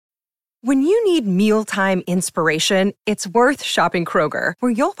When you need mealtime inspiration, it's worth shopping Kroger,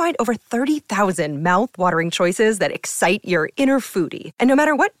 where you'll find over 30,000 mouth-watering choices that excite your inner foodie. And no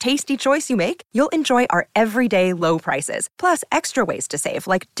matter what tasty choice you make, you'll enjoy our everyday low prices, plus extra ways to save,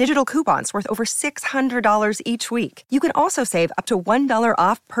 like digital coupons worth over $600 each week. You can also save up to $1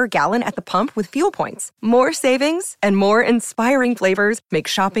 off per gallon at the pump with fuel points. More savings and more inspiring flavors make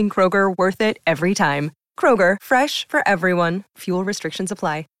shopping Kroger worth it every time. Kroger, fresh for everyone. Fuel restrictions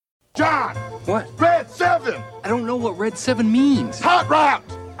apply. John! What? Red 7! I don't know what Red 7 means. Hot route!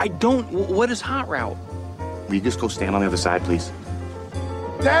 I don't. What is hot route? Will you just go stand on the other side, please?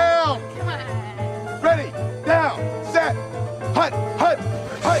 Down! Come on. Ready, down, set, hut, hut,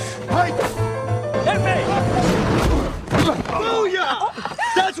 hut, hut! Hit me! Booyah!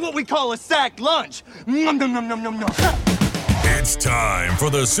 That's what we call a sack lunch. Nom, nom, nom, nom, nom, nom. It's time for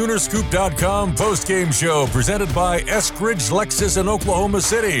the Soonerscoop.com postgame show presented by Eskridge Lexus in Oklahoma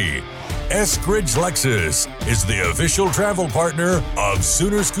City. Eskridge Lexus is the official travel partner of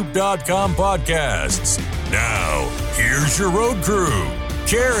Soonerscoop.com podcasts. Now, here's your road crew,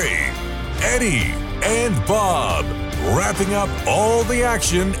 Carrie, Eddie, and Bob, wrapping up all the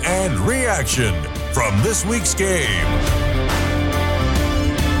action and reaction from this week's game.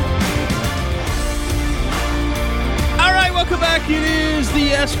 Welcome back. It is the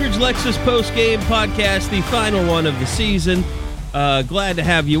Eskridge Lexus post-game podcast, the final one of the season. Glad to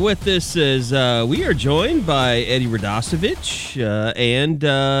have you with us as we are joined by Eddie Radosevich and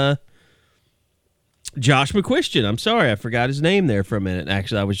Josh McQuistion. I'm sorry, I forgot his name there for a minute.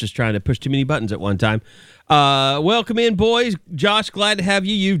 Actually, I was just trying to push too many buttons at one time. Welcome in, boys. Josh, glad to have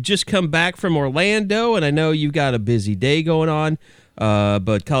you. You've just come back from Orlando, and I know you've got a busy day going on,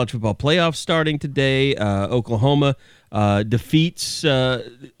 but college football playoffs starting today. Oklahoma defeats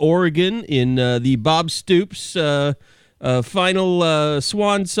Oregon in the Bob Stoops final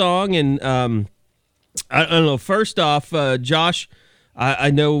swan song. And I don't know, first off, Josh,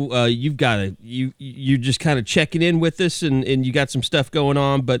 I know you've got you're just kind of checking in with us and you got some stuff going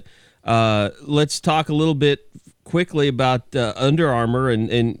on, but let's talk a little bit quickly about Under Armour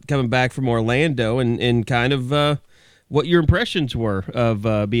and coming back from Orlando and kind of what your impressions were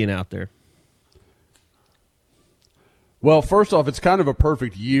of being out there. Well, first off, it's kind of a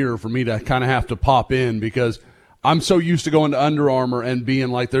perfect year for me to kind of have to pop in because I'm so used to going to Under Armour and being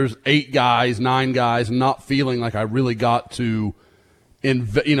like there's 8 guys, 9 guys, and not feeling like I really got to,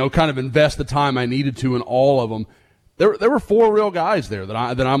 kind of invest the time I needed to in all of them. There were 4 real guys there that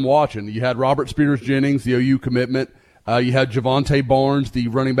I'm watching. You had Robert Spears-Jennings, the OU commitment. You had Javonte Barnes, the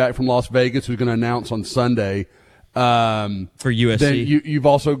running back from Las Vegas, who's going to announce on Sunday. For USC. Then you've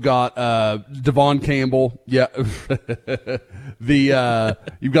also got Devon Campbell. Yeah.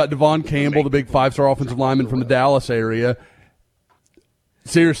 You've got Devon Campbell, the big 5-star offensive lineman from the Dallas area.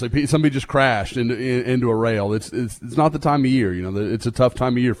 Seriously, somebody just crashed into a rail. It's not the time of year, it's a tough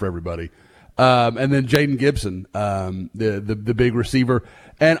time of year for everybody. And then Jaden Gibson, the big receiver.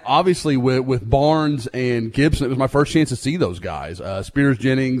 And obviously with Barnes and Gibson, it was my first chance to see those guys.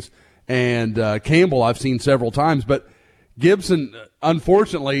 Spears-Jennings and Campbell I've seen several times, but Gibson,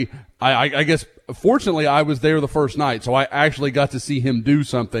 unfortunately, I guess fortunately I was there the first night, so I actually got to see him do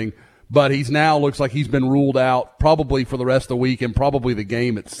something, but he's now looks like he's been ruled out probably for the rest of the week and probably the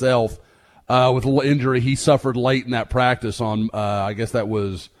game itself with a little injury he suffered late in that practice on I guess that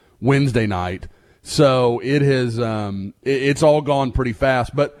was Wednesday night. So it has it's all gone pretty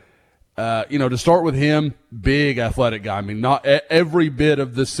fast, but to start with him, big athletic guy. I mean, not every bit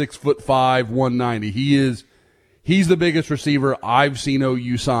of the 6'5", 190. He's the biggest receiver I've seen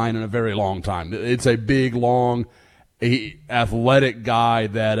OU sign in a very long time. It's a big, long, athletic guy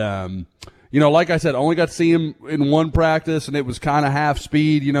that, like I said, I only got to see him in one practice, and it was kind of half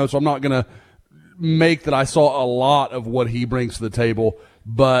speed, so I'm not going to make that I saw a lot of what he brings to the table.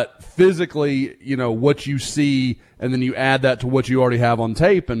 But physically, what you see, and then you add that to what you already have on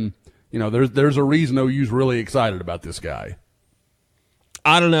tape, and there's a reason OU's really excited about this guy.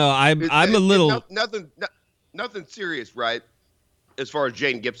 I don't know. I'm a little nothing serious, right? As far as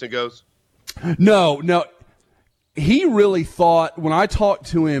Jaden Gibson goes. No. He really thought when I talked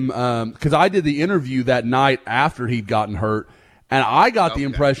to him because I did the interview that night after he'd gotten hurt, and I got the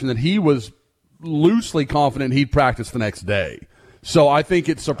impression that he was loosely confident he'd practice the next day. So I think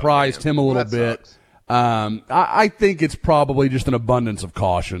it surprised him a little bit. I think it's probably just an abundance of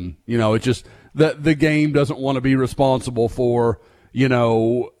caution. It's just that the game doesn't want to be responsible for,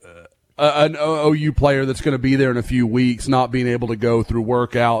 an OU player that's going to be there in a few weeks not being able to go through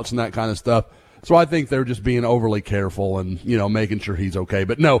workouts and that kind of stuff. So I think they're just being overly careful and, making sure he's okay.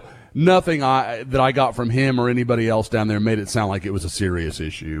 But no, nothing that I got from him or anybody else down there made it sound like it was a serious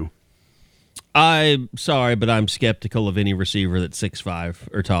issue. I'm sorry, but I'm skeptical of any receiver that's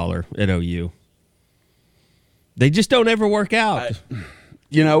 6'5" or taller at OU. They just don't ever work out.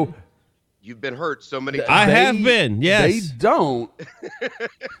 You've been hurt so many times. I have been, yes. They don't.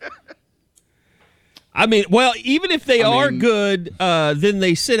 I mean, well, even if they are good, then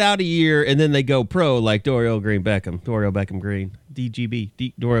they sit out a year and then they go pro like Dorial Beckham Green,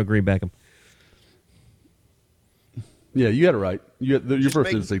 DGB, Dorial Green Beckham. Yeah, you got it right. Your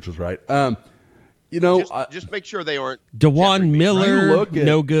first instinct was right. Just make sure they aren't. DeJuan Miller,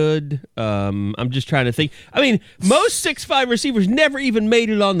 no good. I'm just trying to think. I mean, most 6'5" receivers never even made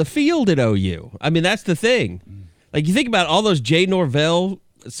it on the field at OU. I mean, that's the thing. Like, you think about all those Jay Norvell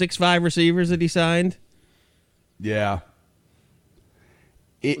 6'5" receivers that he signed. Yeah.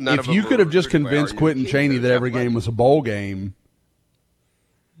 If you could have just convinced Quentin Chaney that every game was a bowl game.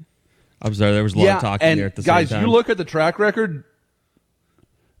 I'm sorry, there was a lot of talking there at the same time. Guys, you look at the track record,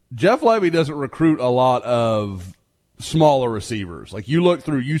 Jeff Lebby doesn't recruit a lot of smaller receivers. Like, you look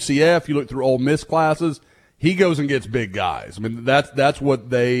through UCF, you look through Ole Miss classes, he goes and gets big guys. I mean, that's what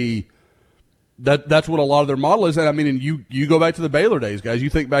that's what a lot of their model is. And I mean, and you go back to the Baylor days, guys.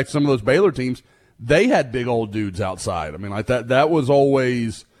 You think back to some of those Baylor teams, they had big old dudes outside. I mean, like that was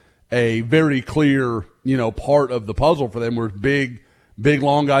always a very clear, part of the puzzle for them, were big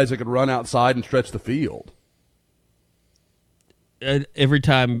long guys that could run outside and stretch the field. Every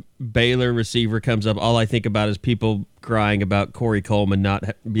time Baylor receiver comes up, all I think about is people crying about Corey Coleman not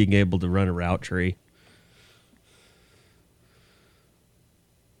being able to run a route tree.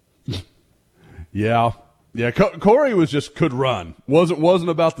 Yeah. Corey could run. wasn't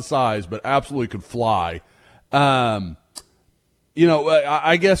about the size, but absolutely could fly. I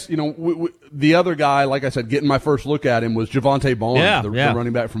guess the other guy, like I said, getting my first look at him was Javonte Barnes, the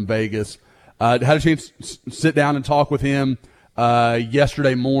running back from Vegas. Had a chance to sit down and talk with him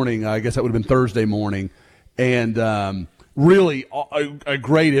yesterday morning. I guess that would have been Thursday morning, and really a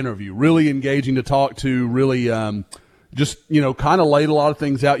great interview. Really engaging to talk to. Really, just kind of laid a lot of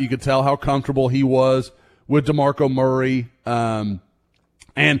things out. You could tell how comfortable he was with DeMarco Murray, and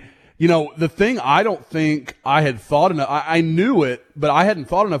the thing I don't think I had thought enough. I knew it, but I hadn't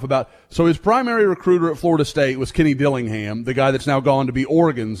thought enough about. So his primary recruiter at Florida State was Kenny Dillingham, the guy that's now gone to be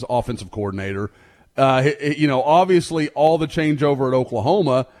Oregon's offensive coordinator. Obviously all the changeover at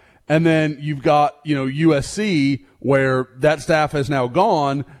Oklahoma, and then you've got USC where that staff has now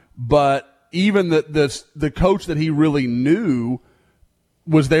gone, but even the coach that he really knew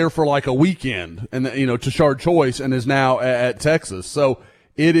was there for like a weekend, and Tashard Choice, and is now at Texas. So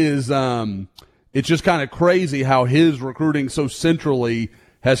it is it's just kind of crazy how his recruiting so centrally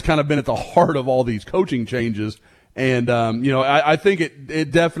has kind of been at the heart of all these coaching changes. And I think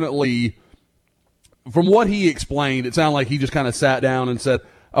it definitely, from what he explained, it sounded like he just kind of sat down and said,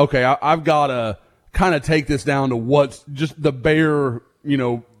 okay, I've got to kind of take this down to what's just the bare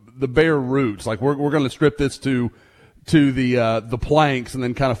roots. Like we're going to strip this to the planks, and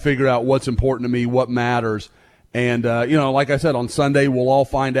then kind of figure out what's important to me, what matters. And, like I said, on Sunday, we'll all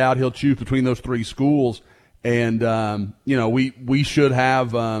find out. He'll choose between those three schools. And, we should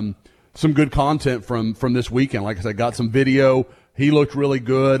have some good content from this weekend. Like I said, got some video. He looked really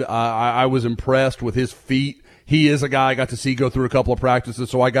good. I was impressed with his feet. He is a guy I got to see go through a couple of practices,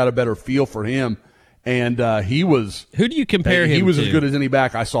 so I got a better feel for him. And he was – who do you compare him to? He was as good as any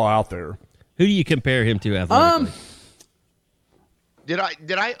back I saw out there. Who do you compare him to athletically? Did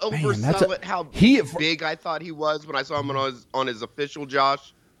I oversell it? How big I thought he was when I saw him on his official,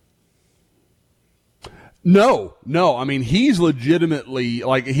 Josh? No. I mean, he's legitimately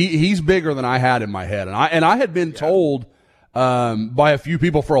like he's bigger than I had in my head, and I had been told by a few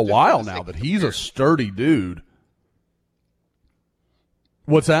people for a while now that he's a sturdy dude.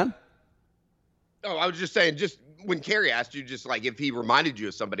 What's that? Oh, I was just saying, just when Kerry asked you, just like if he reminded you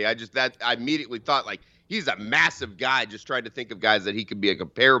of somebody, I immediately thought like he's a massive guy. Just tried to think of guys that he could be a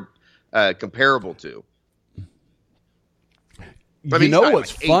comparable to. But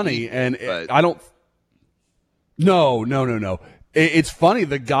what's funny, I don't. No. It's funny.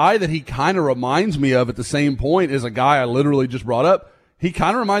 The guy that he kind of reminds me of at the same point is a guy I literally just brought up. He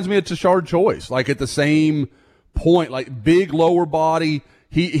kind of reminds me of Tashard Choice, like at the same point, like big lower body.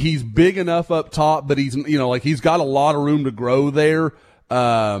 He's big enough up top, but he's he's got a lot of room to grow there.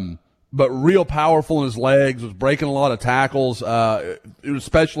 But real powerful in his legs, was breaking a lot of tackles,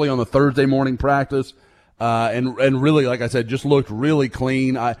 especially on the Thursday morning practice. And really, like I said, just looked really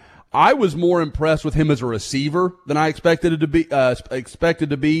clean. I was more impressed with him as a receiver than I expected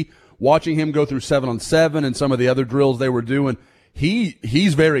to be. Watching him go through 7-on-7 and some of the other drills they were doing,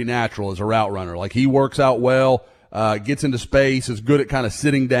 he's very natural as a route runner. Like he works out well. gets into space, is good at kind of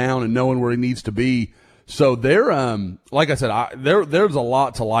sitting down and knowing where he needs to be. So they're, like I said, there's a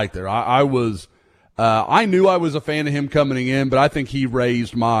lot to like there. I knew I was a fan of him coming in, but I think he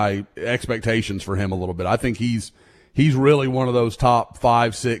raised my expectations for him a little bit. I think he's really one of those top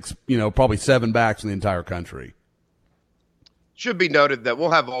 5, 6, probably 7 backs in the entire country. Should be noted that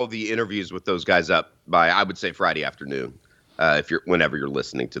we'll have all the interviews with those guys up by, I would say, Friday afternoon. Whenever you're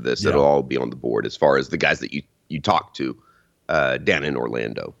listening to this, it'll all be on the board as far as the guys that you talk to down in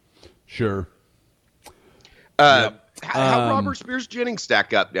Orlando. Sure. How Robert Spears Jennings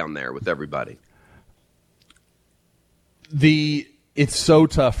stack up down there with everybody? It's so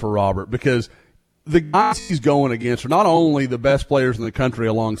tough for Robert because the guys he's going against are not only the best players in the country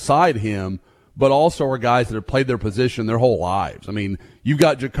alongside him, but also are guys that have played their position their whole lives. I mean, you've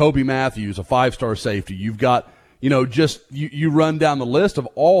got Jacoby Matthews, a 5-star safety. You've got, you run down the list of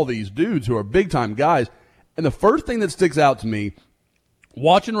all these dudes who are big-time guys. And the first thing that sticks out to me,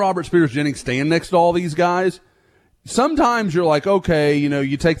 watching Robert Spears Jennings stand next to all these guys, sometimes you're like, okay,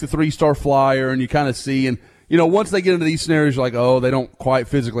 you take the 3-star flyer and you kind of see, and, once they get into these scenarios, you're like, oh, they don't quite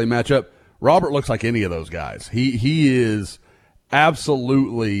physically match up. Robert looks like any of those guys. He is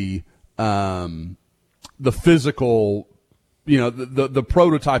absolutely the physical, the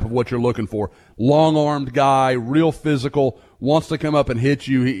prototype of what you're looking for. Long-armed guy, real physical, wants to come up and hit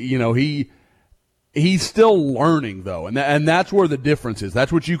you. He's still learning, though, and that's where the difference is.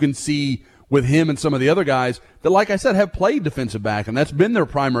 That's what you can see with him and some of the other guys that, like I said, have played defensive back, and that's been their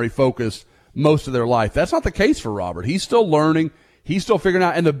primary focus most of their life. That's not the case for Robert. He's still learning. He's still figuring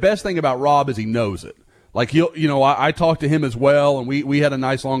out, and the best thing about Rob is he knows it. Like, I talked to him as well, and we had a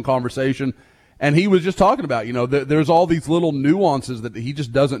nice long conversation, and he was just talking about, there's all these little nuances that he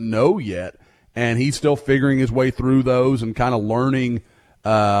just doesn't know yet, and he's still figuring his way through those and kind of learning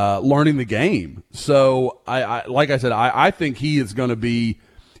the game. So, like I said, I think he is going to be,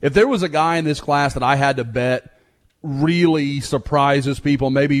 if there was a guy in this class that I had to bet really surprises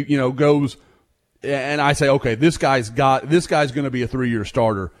people, maybe, goes, and I say, okay, this guy's going to be a 3-year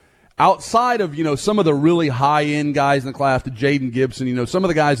starter. Outside of, some of the really high-end guys in the class, the Jaden Gibson, some of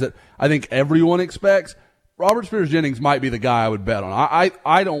the guys that I think everyone expects, Robert Spears Jennings might be the guy I would bet on.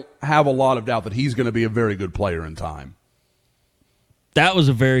 I don't have a lot of doubt that he's going to be a very good player in time. That was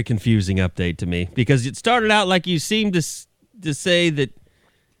a very confusing update to me because it started out like you seemed to say that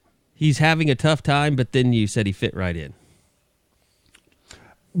he's having a tough time, but then you said he fit right in.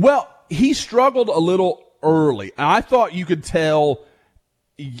 Well, he struggled a little early. I thought you could tell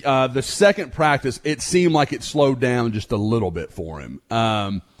the second practice, it seemed like it slowed down just a little bit for him.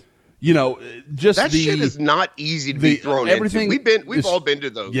 Just that shit is not easy to be thrown into. We've all been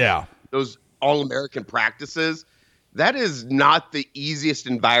to those All-American practices. That is not the easiest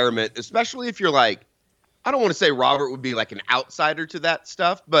environment, especially if you're like, I don't want to say Robert would be like an outsider to that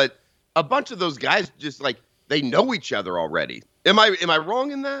stuff, but a bunch of those guys just like they know each other already. Am I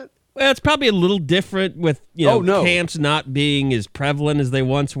wrong in that? Well, it's probably a little different with camps not being as prevalent as they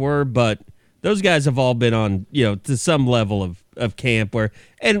once were, but those guys have all been on to some level of camp where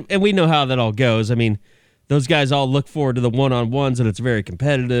and we know how that all goes. I mean, those guys all look forward to the one-on-ones and it's very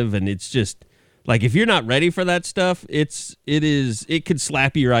competitive, and it's just like if you're not ready for that stuff, it could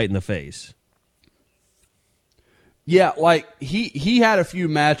slap you right in the face. Yeah, like he had a few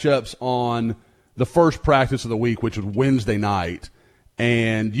matchups on the first practice of the week, which was Wednesday night,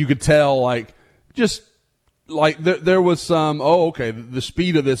 and you could tell there was some, the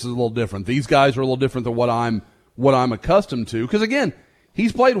speed of this is a little different. These guys are a little different than what I'm accustomed to. Because again,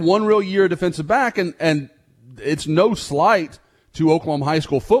 he's played one real year defensive back, and it's no slight to Oklahoma high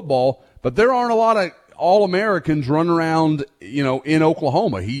school football, but there aren't a lot of All-Americans running around, in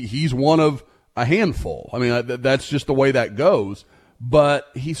Oklahoma. He's one of a handful. I mean, that's just the way that goes. But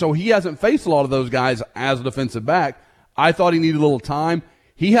he hasn't faced a lot of those guys as a defensive back. I thought he needed a little time.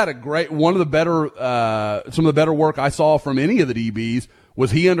 He had some of the better work I saw from any of the DBs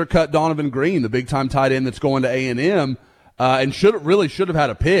was he undercut Donovan Green, the big time tight end that's going to A&M, and should have had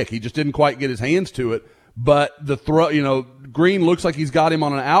a pick. He just didn't quite get his hands to it. But the throw, Green looks like he's got him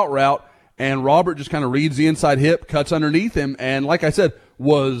on an out route, and Robert just kind of reads the inside hip, cuts underneath him, and like I said,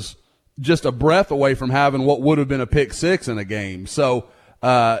 was just a breath away from having what would have been a pick six in a game. So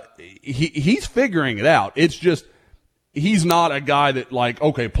he's figuring it out. It's just he's not a guy that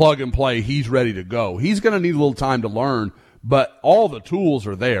plug and play, he's ready to go. He's going to need a little time to learn, but all the tools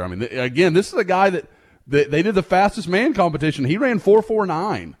are there. I mean, again, this is a guy that they did the fastest man competition. He ran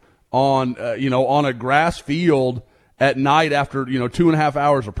 4.49 on a grass field at night after 2.5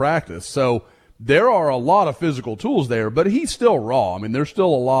 hours of practice. So there are a lot of physical tools there, but he's still raw. I mean, there's still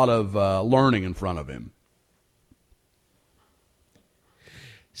a lot of learning in front of him.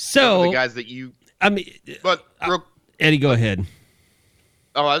 So the guys that you. I mean, But Eddie, go ahead.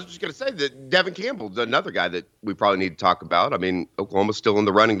 Oh, I was just going to say that Devin Campbell's another guy that we probably need to talk about. I mean, Oklahoma's still in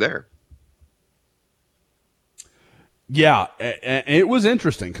the running there. Yeah, it was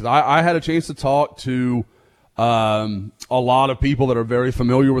interesting because I had a chance to talk to a lot of people that are very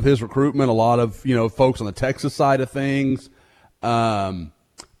familiar with his recruitment, a lot of folks on the Texas side of things. And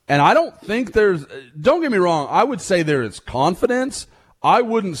I don't think don't get me wrong, I would say there is confidence. I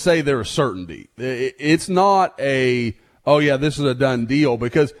wouldn't say there is certainty. It's not oh yeah, this is a done deal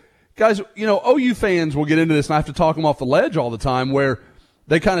because, guys, OU fans will get into this and I have to talk them off the ledge all the time where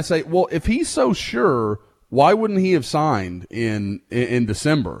they kind of say, well, if he's so sure, why wouldn't he have signed in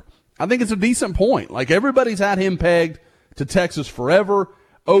December? I think it's a decent point. Like, everybody's had him pegged to Texas forever.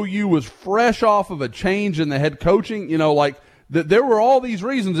 OU was fresh off of a change in the head coaching. There were all these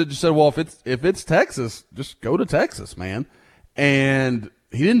reasons that just said, well, if it's Texas, just go to Texas, man. And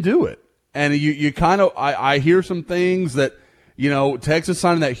he didn't do it. And you kind of, I hear some things that, Texas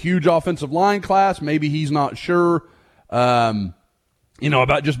signing that huge offensive line class, maybe he's not sure,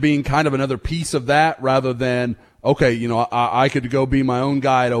 about just being kind of another piece of that rather than, okay, I could go be my own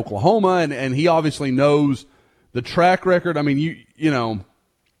guy at Oklahoma. And he obviously knows the track record. I mean,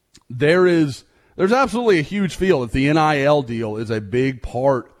 there's absolutely a huge feel that the NIL deal is a big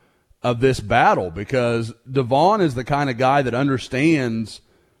part of this battle because Devon is the kind of guy that understands,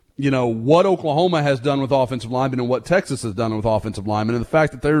 what Oklahoma has done with offensive linemen and what Texas has done with offensive linemen and the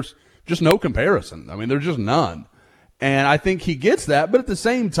fact that there's just no comparison. I mean, there's just none. And I think he gets that. But at the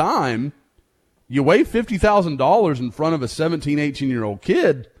same time, you weigh $50,000 in front of a 17, 18-year-old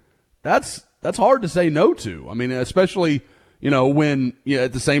kid, that's hard to say no to. I mean, especially, when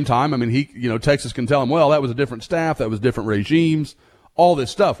at the same time, I mean, Texas can tell him, well, that was a different staff, that was different regimes, all this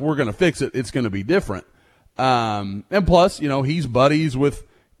stuff. We're going to fix it. It's going to be different. And plus, he's buddies with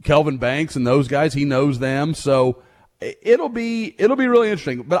Kelvin Banks and those guys. He knows them. So it'll be really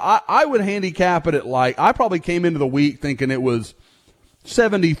interesting. But I would handicap it at I probably came into the week thinking it was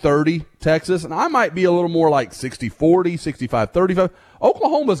 70-30 Texas, and I might be a little more like 60-40, 65-35.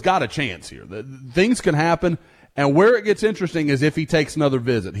 Oklahoma's got a chance here. Things can happen, and where it gets interesting is if he takes another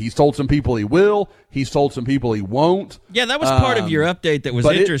visit. He's told some people he will. He's told some people he won't. Yeah, that was part of your update that was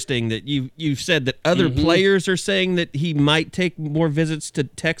interesting, that you said that other players are saying that he might take more visits to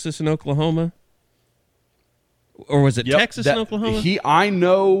Texas and Oklahoma. Or was it Texas and Oklahoma? I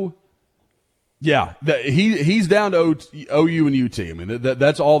know. Yeah, he's down to OU and UT. I mean,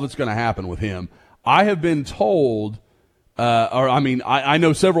 that's all that's going to happen with him. I have been told, I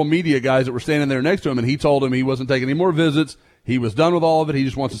know several media guys that were standing there next to him, and he told him he wasn't taking any more visits. He was done with all of it. He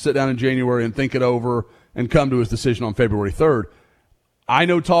just wants to sit down in January and think it over and come to his decision on February 3rd. I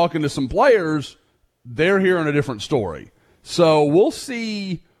know talking to some players, they're hearing a different story. So we'll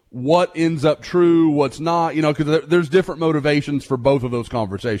see what ends up true, what's not, because there's different motivations for both of those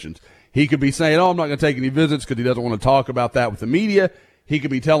conversations. He could be saying, I'm not going to take any visits because he doesn't want to talk about that with the media. He could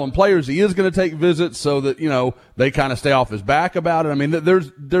be telling players he is going to take visits so that, they kind of stay off his back about it. I mean,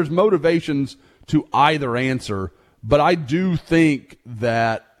 there's motivations to either answer, but I do think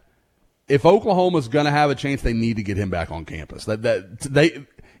that if Oklahoma's going to have a chance, they need to get him back on campus.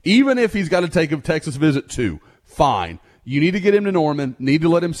 Even if he's got to take a Texas visit too, fine. You need to get him to Norman, need to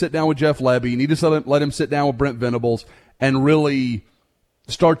let him sit down with Jeff Lebby, you need to let him sit down with Brent Venables and really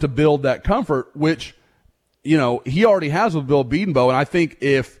start to build that comfort, which, he already has with Bill Bedenbaugh. And I think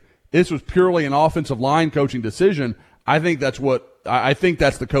if this was purely an offensive line coaching decision, I think that's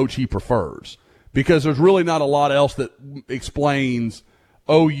the coach he prefers, because there's really not a lot else that explains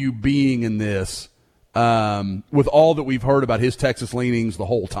OU being in this with all that we've heard about his Texas leanings the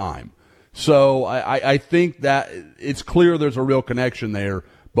whole time. So I think that it's clear there's a real connection there,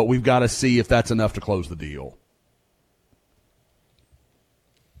 but we've got to see if that's enough to close the deal.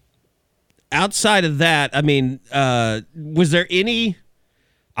 Outside of that, I mean, was there any,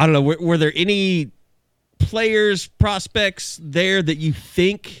 I don't know, were there any players, prospects there that you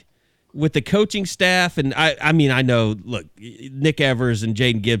think with the coaching staff? And I mean, I know, look, Nick Evers and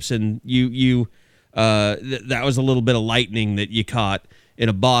Jaden Gibson, that was a little bit of lightning that you caught in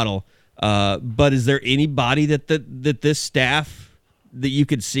a bottle. But is there anybody that this staff that you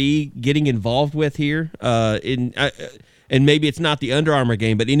could see getting involved with here? And maybe it's not the Under Armour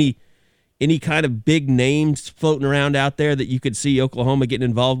game, but any kind of big names floating around out there that you could see Oklahoma getting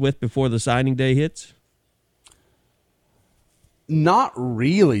involved with before the signing day hits? Not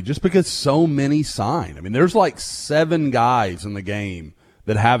really, just because so many signed. I mean, there's like 7 guys in the game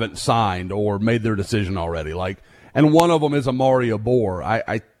that haven't signed or made their decision already. And one of them is Amari Abor.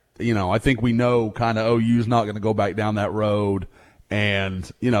 I think we know kind of OU's not going to go back down that road. And,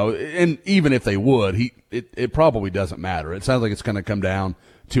 and even if they would, it probably doesn't matter. It sounds like it's going to come down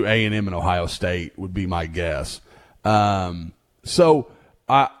to A&M and Ohio State would be my guess. So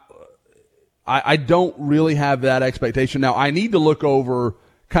I don't really have that expectation. Now, I need to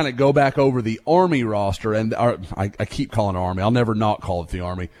go back over the Army roster, and I keep calling it Army. I'll never not call it the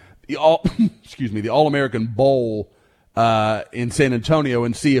Army. The All-American Bowl in San Antonio,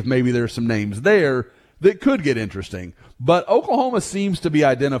 and see if maybe there's some names there that could get interesting. But Oklahoma seems to be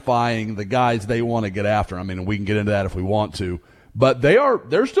identifying the guys they want to get after. I mean, we can get into that if we want to. But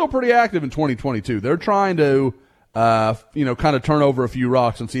they're still pretty active in 2022. They're trying to kind of turn over a few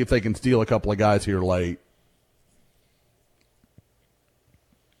rocks and see if they can steal a couple of guys here late.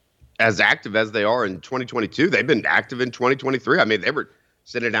 As active as they are in 2022, they've been active in 2023. I mean, they were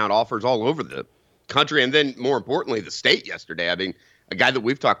sending out offers all over the country, and then more importantly, the state yesterday. I mean, a guy that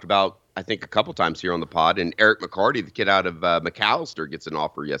we've talked about, I think, a couple times here on the pod, and Eric McCarty, the kid out of McAllister, gets an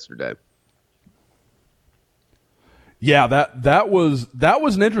offer yesterday. Yeah, that was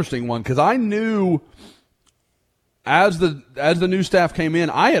an interesting one, because I knew as the new staff came in,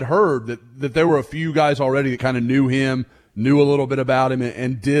 I had heard that there were a few guys already that kind of knew him, knew a little bit about him,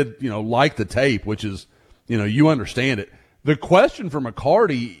 and did like the tape, which is you understand it. The question for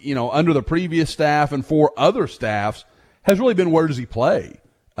McCarty, under the previous staff and for other staffs, has really been, where does he play?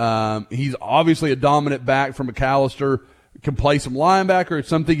 He's obviously a dominant back from McAllister, can play some linebacker.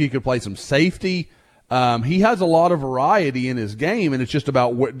 Some think he could play some safety. He has a lot of variety in his game, and it's just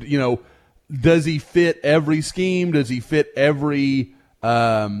about what, does he fit every scheme? Does he fit every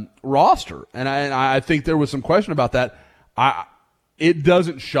roster? And I think there was some question about that. It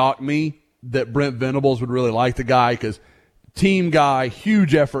doesn't shock me that Brent Venables would really like the guy, because team guy,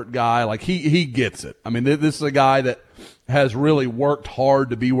 huge effort guy, like he gets it. I mean, this is a guy that has really worked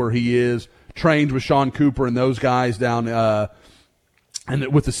hard to be where he is, trained with Sean Cooper and those guys down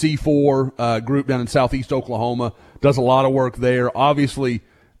and with the C4 group down in southeast Oklahoma, does a lot of work there. Obviously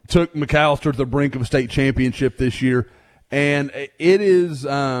took McAllister to the brink of a state championship this year. And it is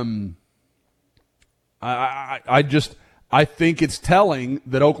I think it's telling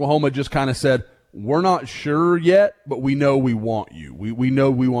that Oklahoma just kind of said, we're not sure yet, but we know we want you. We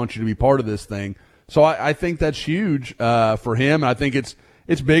know we want you to be part of this thing. So I think that's huge for him. And I think it's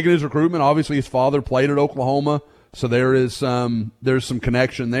big in his recruitment. Obviously, his father played at Oklahoma, so there's some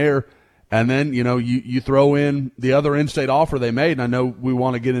connection there. And then you throw in the other in-state offer they made, and I know we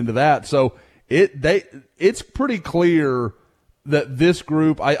want to get into that. So it's pretty clear that this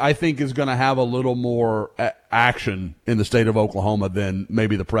group, I think, is going to have a little more action in the state of Oklahoma than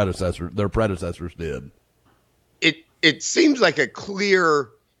maybe their predecessors did. It seems like a clear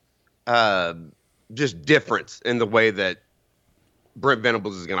just difference in the way that Brent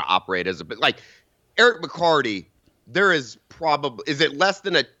Venables is going to operate like Eric McCarty. There is is it less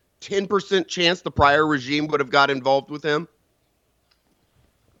than a 10% chance the prior regime would have got involved with him?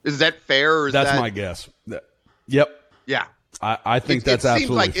 Is that fair? Or that's my guess. Yep. Yeah. I think that's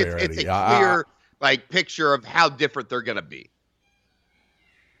absolutely fair. It's a clear picture of how different they're going to be.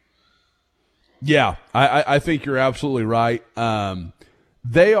 Yeah, I think you're absolutely right.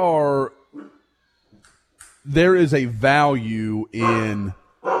 There is a value in,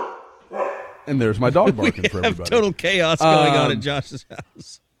 and there's my dog barking for everybody. Total chaos going on at Josh's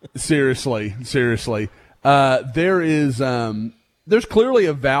house. Seriously. There's clearly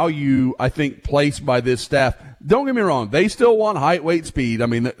a value, I think, placed by this staff. Don't get me wrong. They still want height, weight, speed. I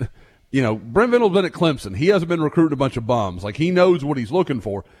mean, Brent Venables been at Clemson. He hasn't been recruiting a bunch of bums. Like, he knows what he's looking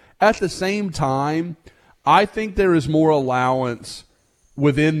for. At the same time, I think there is more allowance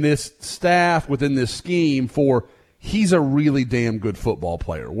within this staff, within this scheme, for he's a really damn good football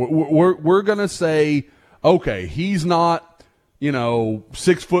player. We're going to say, okay, he's not,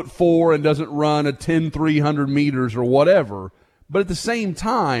 6'4" and doesn't run a 10-300 meters or whatever. But at the same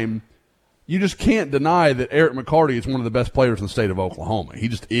time, you just can't deny that Eric McCarty is one of the best players in the state of Oklahoma. He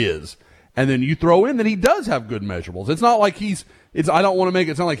just is. And then you throw in that he does have good measurables. It's not like I don't want to make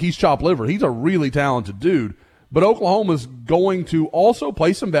it sound like he's chopped liver. He's a really talented dude. But Oklahoma's going to also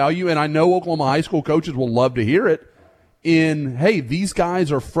place some value, and I know Oklahoma high school coaches will love to hear it, in, hey, these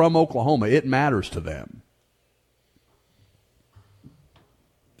guys are from Oklahoma. It matters to them.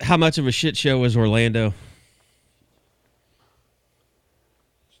 How much of a shit show is Orlando?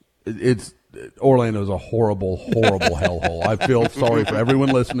 Orlando's a horrible, horrible hellhole. I feel sorry for everyone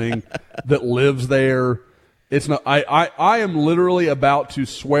listening that lives there. It's not. I am literally about to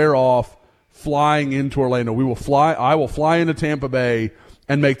swear off flying into Orlando. I will fly into Tampa Bay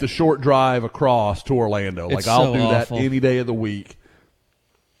and make the short drive across to Orlando. It's I'll so do awful. that any day of the week.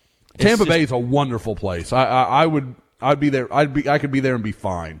 Tampa Bay is a wonderful place. I would I'd be there. I could be there and be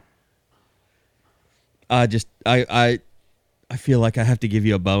fine. I feel like I have to give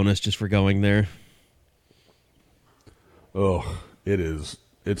you a bonus just for going there. Oh, it is.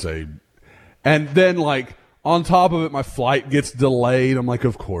 And then like on top of it, my flight gets delayed. I'm like,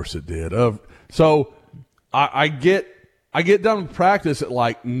 of course it did. So I get done with practice at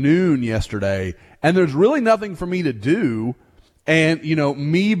like noon yesterday, and there's really nothing for me to do. And,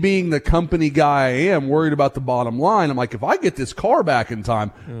 me being the company guy I am, worried about the bottom line, I'm like, if I get this car back in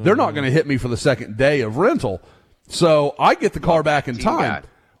time, they're not going to hit me for the second day of rental. So I get the car back in time.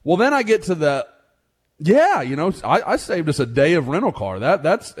 Well, then I get to I saved us a day of rental car.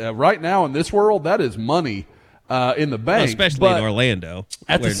 That's right now in this world, that is money in the bank. Well, especially in Orlando.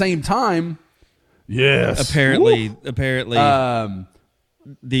 At the same time, yes. Apparently,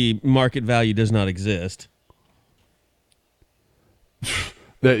 the market value does not exist.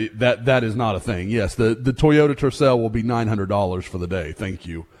 That is not a thing. Yes, the Toyota Tercel will be $900 for the day. Thank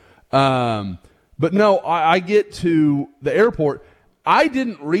you. But no, I get to the airport. I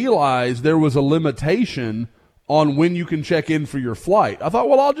didn't realize there was a limitation on when you can check in for your flight. I thought,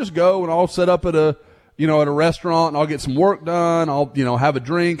 well, I'll just go and I'll set up at a restaurant and I'll get some work done. I'll, have a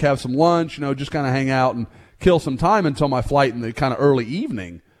drink, have some lunch, just kind of hang out and kill some time until my flight in the kind of early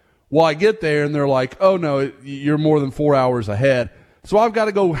evening. Well, I get there and they're like, oh no, you're more than 4 hours ahead. So I've got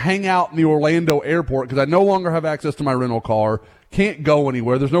to go hang out in the Orlando airport because I no longer have access to my rental car. Can't go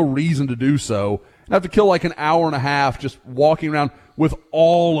anywhere. There's no reason to do so. I have to kill like an hour and a half just walking around with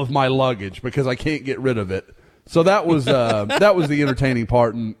all of my luggage because I can't get rid of it. So that was the entertaining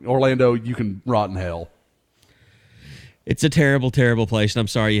part. In Orlando, you can rot in hell. It's a terrible, terrible place, and I'm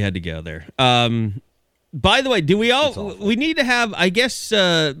sorry you had to go there. By the way, we need to have, I guess,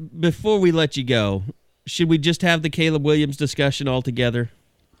 before we let you go, should we just have the Caleb Williams discussion all together?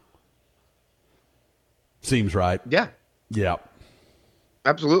 Seems right. Yeah. Yeah.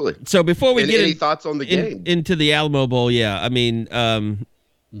 Absolutely. So before we get any thoughts on the game into the Alamo Bowl, yeah. I mean,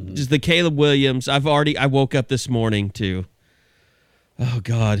 just the Caleb Williams. I woke up this morning to. Oh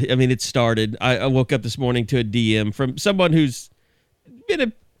God! I mean, it started. I woke up this morning to a DM from someone who's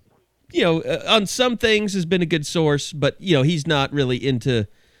been on some things has been a good source, but he's not really into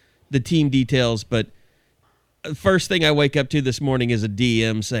the team details. But first thing I wake up to this morning is a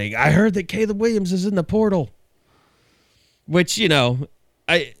DM saying, "I heard that Caleb Williams is in the portal," which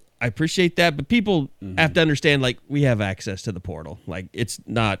I appreciate that, but people have to understand, like, we have access to the portal. Like, it's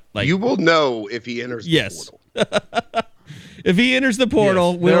not like... You will know if he enters the portal. If he enters the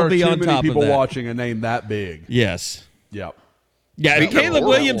portal, we'll be on top of that. There are too many people watching a name that big. Yes. Yep. Yeah, Caleb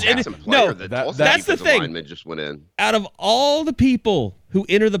Williams... That's the thing. Just went in. Out of all the people who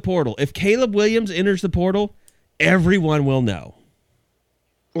enter the portal, if Caleb Williams enters the portal, everyone will know.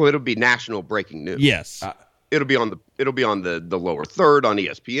 Well, it'll be national breaking news. Yes. It'll be on the lower third on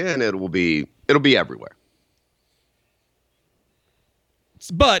ESPN. It'll be everywhere.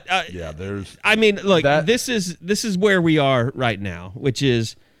 But there's. I mean, look, this is where we are right now, which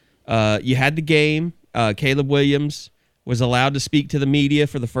is you had the game. Caleb Williams was allowed to speak to the media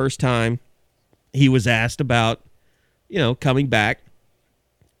for the first time. He was asked about, coming back,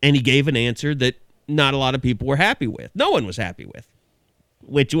 and he gave an answer that not a lot of people were happy with. No one was happy with,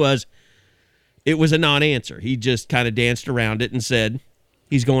 which was. It was a non-answer. He just kind of danced around it and said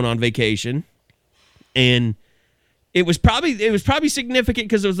he's going on vacation. And it was probably significant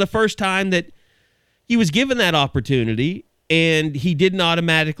because it was the first time that he was given that opportunity, and he didn't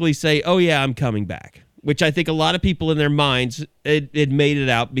automatically say, "Oh yeah, I'm coming back," which I think a lot of people in their minds had made it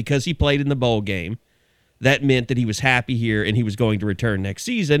out because he played in the bowl game. That meant that he was happy here and he was going to return next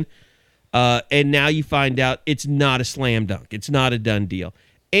season. And now you find out it's not a slam dunk. It's not a done deal.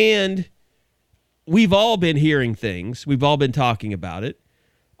 And we've all been hearing things. We've all been talking about it.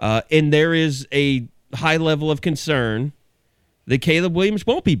 And there is a high level of concern that Caleb Williams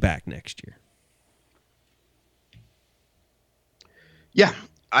won't be back next year. Yeah,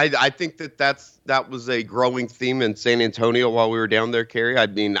 I think that was a growing theme in San Antonio while we were down there, Kerry. I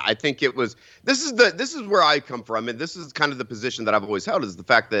mean, I think it was this is where I come from, and this is kind of the position that I've always held, is the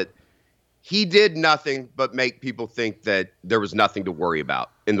fact that he did nothing but make people think that there was nothing to worry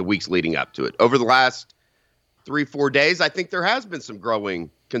about in the weeks leading up to it. Over the last 3-4 days, I think there has been some growing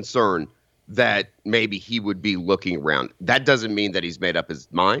concern that maybe he would be looking around. That doesn't mean that he's made up his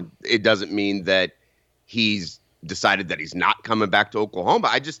mind. It doesn't mean that he's decided that he's not coming back to Oklahoma.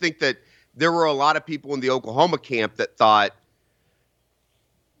 I just think that there were a lot of people in the Oklahoma camp that thought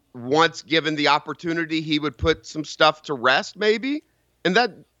once given the opportunity, he would put some stuff to rest maybe. And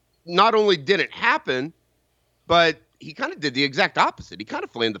that not only didn't happen, but he kind of did the exact opposite. He kind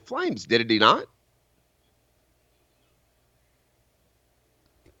of flamed the flames, did he not?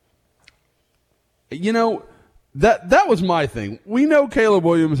 You know, that was my thing. We know Caleb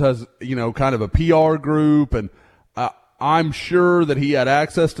Williams has, kind of a PR group, and I'm sure that he had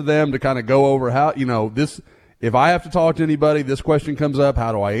access to them to kind of go over how, this. If I have to talk to anybody, this question comes up.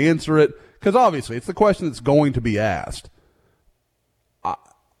 How do I answer it? Because obviously, it's the question that's going to be asked.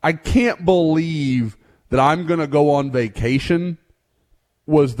 I can't believe that I'm going to go on vacation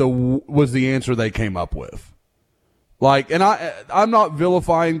was the answer they came up with. Like, and I'm not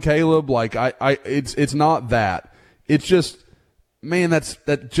vilifying Caleb. Like, it's not that. It's just, man,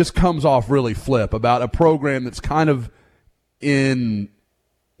 that just comes off really flip about a program that's kind of in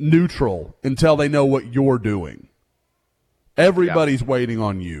neutral until they know what you're doing. Everybody's waiting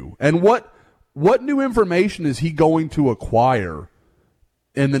on you. And what new information is he going to acquire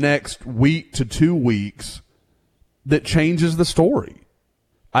in the next week to 2 weeks that changes the story?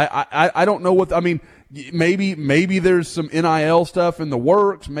 I don't know what, I mean, maybe there's some NIL stuff in the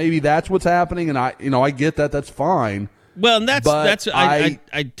works. Maybe that's what's happening. And I get that. That's fine. Well, and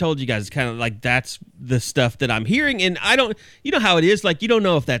I told you guys kind of like that's the stuff that I'm hearing. And I don't, you know how it is. Like, you don't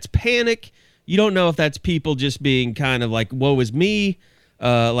know if that's panic. You don't know if that's people just being kind of like, woe is me.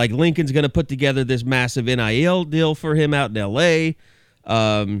 Like Lincoln's going to put together this massive NIL deal for him out in L.A.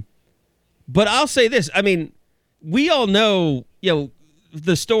 But I'll say this. I mean, we all know,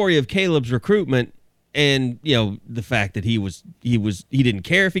 the story of Caleb's recruitment and, the fact that he didn't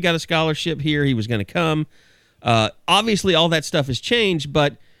care if he got a scholarship here. He was going to come. Obviously, all that stuff has changed.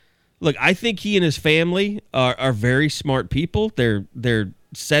 But, look, I think he and his family are very smart people. They're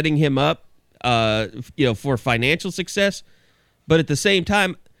setting him up, for financial success. But at the same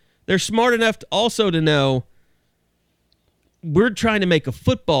time, they're smart enough to know we're trying to make a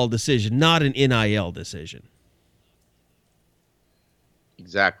football decision, not an NIL decision.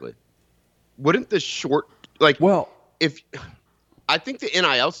 Exactly. Wouldn't the if I think the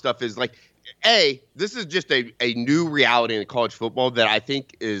NIL stuff is like, this is just a new reality in college football that I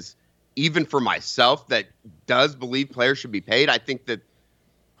think is, even for myself, that does believe players should be paid. I think that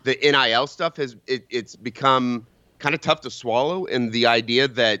the NIL stuff it's become kind of tough to swallow, in the idea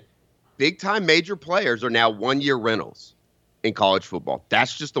that big time major players are now 1-year rentals in college football.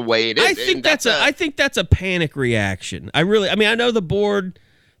 That's just the way it is. I think that's a panic reaction. I know the board,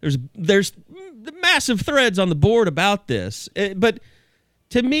 there's massive threads on the board about this, but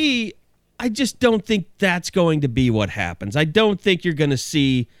to me, I just don't think that's going to be what happens. I don't think you're going to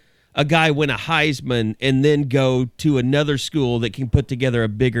see a guy win a Heisman and then go to another school that can put together a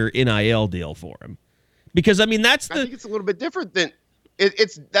bigger NIL deal for him. Because, I think it's a little bit different than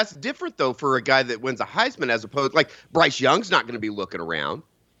that's different though for a guy that wins a Heisman, as opposed, like, Bryce Young's not going to be looking around.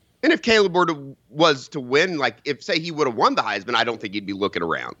 And if Caleb was to win, like, if say he would have won the Heisman, I don't think he'd be looking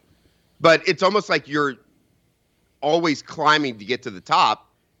around. But it's almost like you're always climbing to get to the top,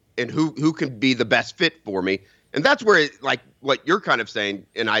 and who can be the best fit for me. And that's where, like, what you're kind of saying,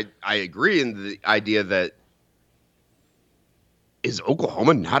 and I agree in the idea that, is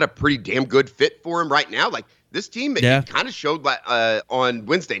Oklahoma not a pretty damn good fit for him right now? Like, this team, it kind of showed on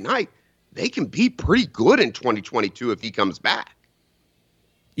Wednesday night, they can be pretty good in 2022 if he comes back.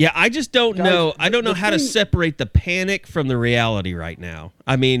 Yeah, I just don't know. I don't know how to separate the panic from the reality right now.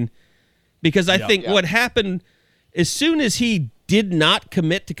 I mean, because I think what happened, as soon as he did not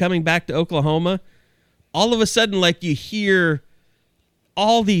commit to coming back to Oklahoma, all of a sudden, like, you hear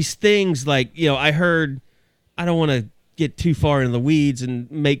all these things like, I heard, I don't want to get too far into the weeds and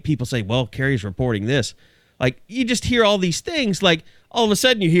make people say, well, Kerry's reporting this. Like, you just hear all these things. Like, all of a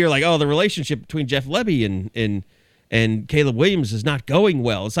sudden you hear, like, oh, the relationship between Jeff Lebby and Caleb Williams is not going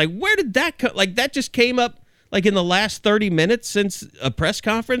well. It's like, where did that come? Like, that just came up, like, in the last 30 minutes since a press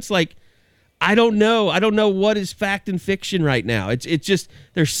conference. Like, I don't know. I don't know what is fact and fiction right now. It's just,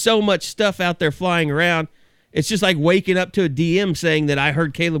 there's so much stuff out there flying around. It's just like waking up to a DM saying that I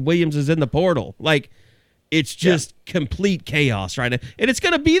heard Caleb Williams is in the portal. Like, it's just complete chaos right now. And it's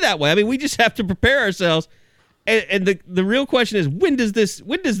going to be that way. I mean, we just have to prepare ourselves. And the real question is, when does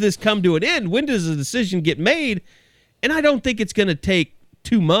this come to an end? When does the decision get made? And I don't think it's going to take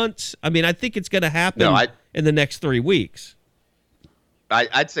 2 months. I mean, I think it's going to happen in the next 3 weeks.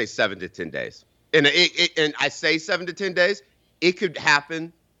 I'd say 7 to 10 days. And and I say 7 to 10 days. It could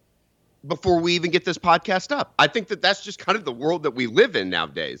happen before we even get this podcast up. I think that's just kind of the world that we live in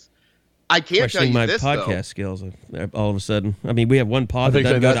nowadays. I can't tell you my this, podcast though. skills all of a sudden. I mean, we have one pod that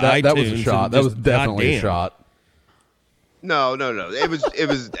doesn't go to iTunes. That was a shot. That was definitely a shot. No. It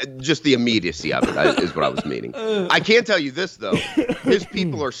was just the immediacy of it is what I was meaning. I can tell you this, though. His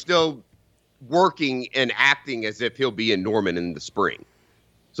people are still working and acting as if he'll be in Norman in the spring.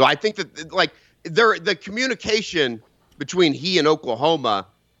 So I think that, like, the communication between he and Oklahoma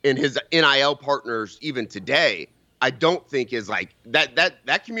and his NIL partners even today, I don't think is like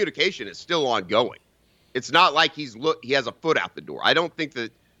that communication is still ongoing. It's not like he has a foot out the door. I don't think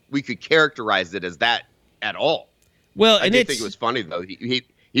that we could characterize it as that at all. Well, I did think it was funny though. He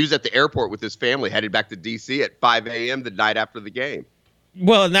was at the airport with his family headed back to DC at 5 a.m. the night after the game.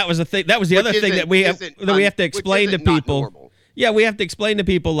 Well, and that was the thing. That was the other thing that we have to explain to people. Yeah, we have to explain to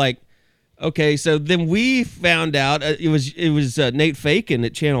people like, okay, so then we found out it was Nate Fakin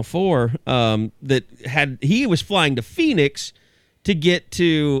at Channel 4 that he was flying to Phoenix to get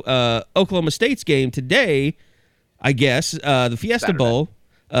to Oklahoma State's game today, I guess, the Fiesta Saturday. Bowl,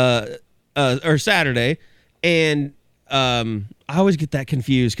 or Saturday, and I always get that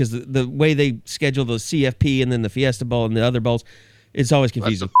confused because the way they schedule the CFP and then the Fiesta Bowl and the other bowls, it's always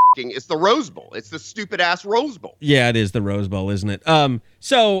confusing. It's the Rose Bowl. It's the stupid ass Rose Bowl. Yeah, it is the Rose Bowl, isn't it?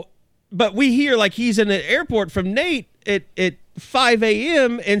 But we hear like he's in the airport from Nate at 5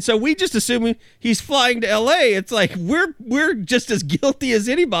 a.m. and so we just assume he's flying to L.A. It's like we're just as guilty as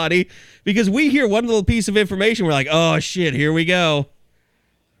anybody because we hear one little piece of information. We're like, oh shit, here we go.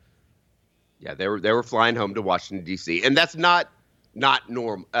 Yeah, they were flying home to Washington D.C. and that's not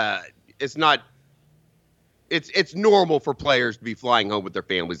normal. It's not. It's normal for players to be flying home with their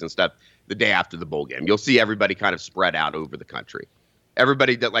families and stuff the day after the bowl game. You'll see everybody kind of spread out over the country.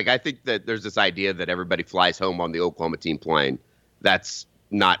 Everybody that I think that there's this idea that everybody flies home on the Oklahoma team plane. That's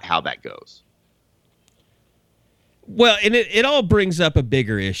not how that goes. Well, and it all brings up a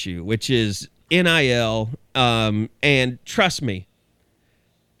bigger issue, which is NIL. And trust me,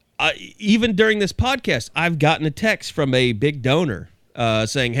 even during this podcast, I've gotten a text from a big donor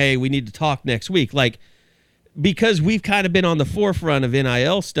saying, hey, we need to talk next week. Like, because we've kind of been on the forefront of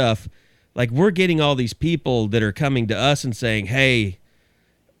NIL stuff, like we're getting all these people that are coming to us and saying, hey,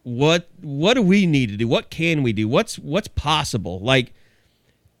 what do we need to do? What can we do? What's possible? Like,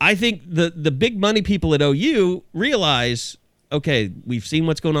 I think the big money people at OU realize, okay, we've seen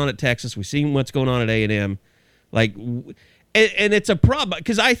what's going on at Texas. We've seen what's going on at A&M. Like, and it's a problem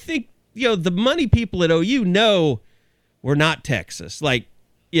because I think, the money people at OU know we're not Texas. Like,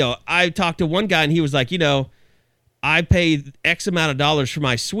 I talked to one guy and he was like, I pay X amount of dollars for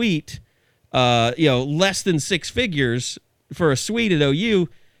my suite, less than six figures for a suite at OU,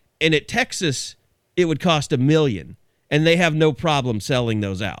 and at Texas, it would cost $1 million, and they have no problem selling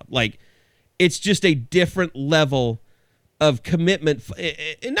those out. Like, it's just a different level of commitment,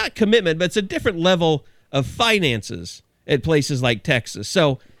 not commitment, but it's a different level of finances at places like Texas.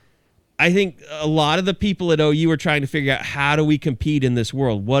 So I think a lot of the people at OU are trying to figure out how do we compete in this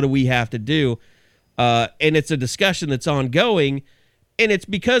world? What do we have to do? And it's a discussion that's ongoing, and it's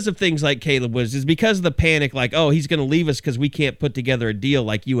because of things like Caleb was. It's because of the panic, like, oh, he's going to leave us because we can't put together a deal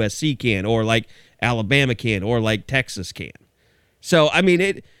like USC can, or like Alabama can, or like Texas can. So, I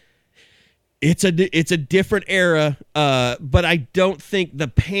mean, it's a different era, but I don't think the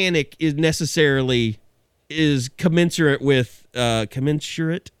panic is necessarily commensurate with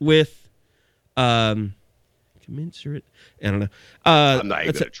commensurate. I don't know. I'm not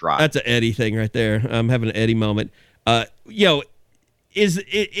even going to try. That's an Eddie thing right there. I'm having an Eddie moment.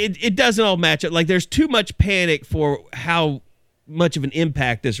 It doesn't all match up. Like, there's too much panic for how much of an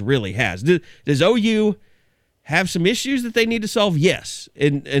impact this really has. Does OU have some issues that they need to solve? Yes.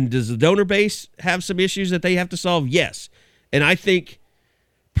 And does the donor base have some issues that they have to solve? Yes. And I think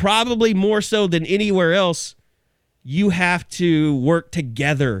probably more so than anywhere else, you have to work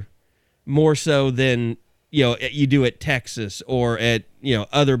together more so than you do at Texas or at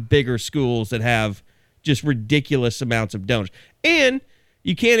other bigger schools that have just ridiculous amounts of donors. And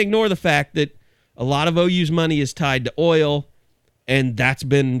you can't ignore the fact that a lot of OU's money is tied to oil, and that's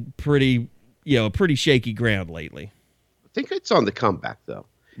been pretty shaky ground lately. I think it's on the comeback, though.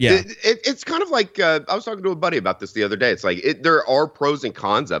 Yeah. It's kind of like I was talking to a buddy about this the other day. It's like there are pros and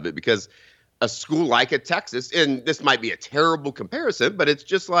cons of it because a school like at Texas, and this might be a terrible comparison, but it's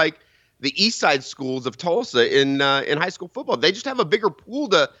just like the East Side schools of Tulsa in high school football. They just have a bigger pool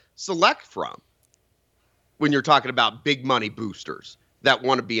to select from when you're talking about big money boosters that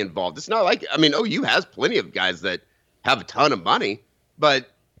want to be involved. It's not like, OU has plenty of guys that have a ton of money,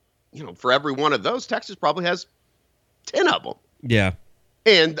 but for every one of those, Texas probably has 10 of them. Yeah.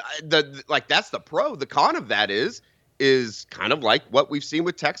 And that's the pro. The con of that is kind of like what we've seen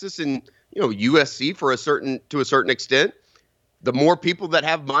with Texas and USC to a certain extent. The more people that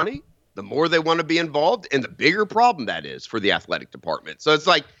have money, the more they want to be involved, and the bigger problem that is for the athletic department. So it's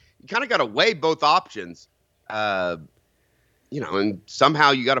like you kind of got to weigh both options, and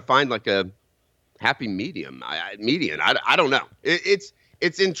somehow you got to find like a happy medium. I don't know. It's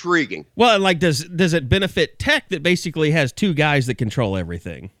it's intriguing. Well, and like, does it benefit Tech that basically has two guys that control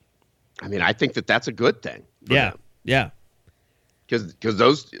everything? I mean, I think that's a good thing. Yeah. Because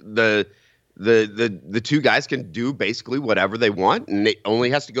the two guys can do basically whatever they want, and it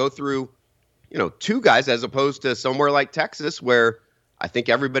only has to go through, two guys, as opposed to somewhere like Texas, where I think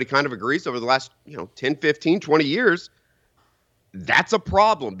everybody kind of agrees over the last 10, 15, 20 years. That's a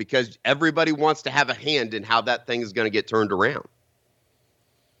problem because everybody wants to have a hand in how that thing is going to get turned around.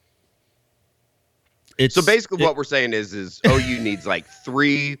 So basically what we're saying is OU needs like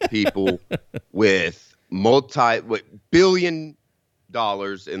 3 people with billion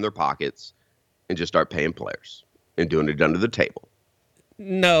dollars in their pockets and just start paying players and doing it under the table.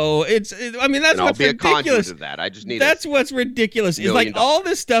 No, that's what's ridiculous. A conduit of that. I just need. That's what's ridiculous. It's like all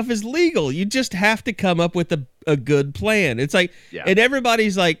this stuff is legal. You just have to come up with a good plan. It's like, and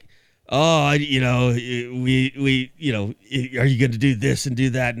everybody's like, oh, are you going to do this and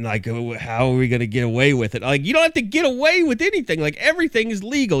do that, and like, how are we going to get away with it? Like, you don't have to get away with anything. Like, everything is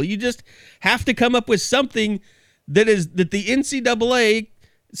legal. You just have to come up with something that the NCAA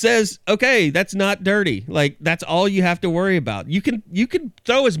says, okay, that's not dirty. Like, that's all you have to worry about. You can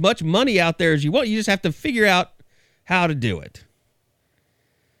throw as much money out there as you want. You just have to figure out how to do it.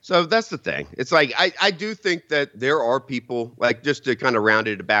 So that's the thing. It's like, I do think that there are people, like, just to kind of round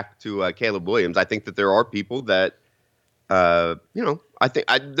it back to Caleb Williams, I think that there are people that, I think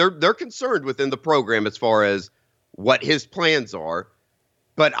they're concerned within the program as far as what his plans are.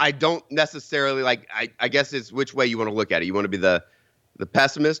 But I don't necessarily, like, I guess it's which way you want to look at it. You want to be the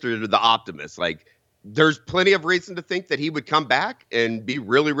pessimist or the optimist? Like, there's plenty of reason to think that he would come back and be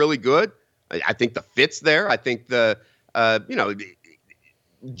really, really good. I think the fit's there. I think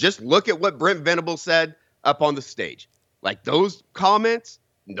just look at what Brent Venable said up on the stage. Like, those comments,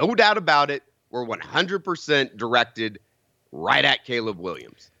 no doubt about it, were 100% directed right at Caleb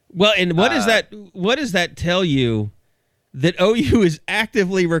Williams. Well, and what does that tell you? That OU is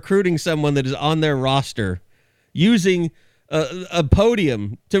actively recruiting someone that is on their roster, using a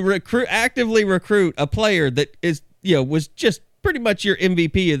podium to actively recruit a player that is, was just pretty much your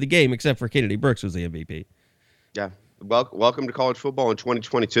MVP of the game, except for Kennedy Brooks was the MVP. Yeah. Welcome to college football in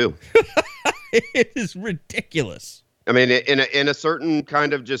 2022. It is ridiculous. I mean, in a certain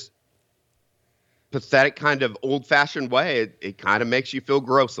kind of just pathetic kind of old-fashioned way, it kind of makes you feel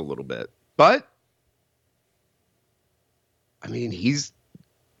gross a little bit. But I mean,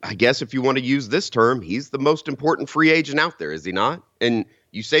 I guess if you want to use this term, he's the most important free agent out there, is he not? And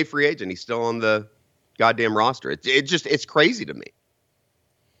you say free agent, he's still on the goddamn roster. It's crazy to me.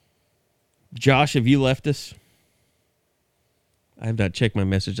 Josh, have you left us? I have not checked my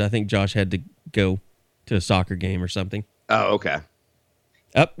message. I think Josh had to go to a soccer game or something. Oh, okay.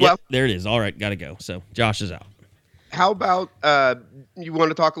 There it is. All right, got to go. So Josh is out. How about you want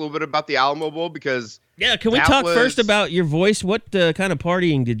to talk a little bit about the Alamo Bowl? Because can we talk first about your voice? What kind of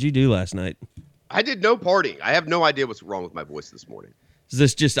partying did you do last night? I did no partying. I have no idea what's wrong with my voice this morning. Is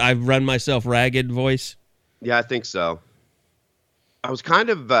this just I've run myself ragged voice? Yeah, I think so. I was kind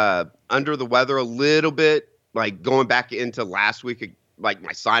of under the weather a little bit, like going back into last week. Like,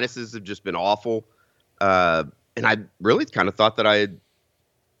 my sinuses have just been awful. And I really kind of thought that I had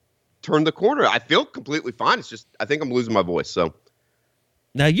turned the corner. I feel completely fine. It's just I think I'm losing my voice. So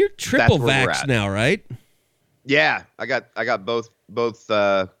now you're triple vaxxed now, right? Yeah, I got both.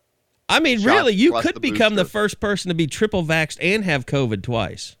 I mean, really, you could become the first person to be triple vaxxed and have COVID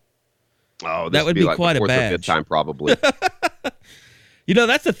twice. Oh, that would be like quite a badge. Time probably.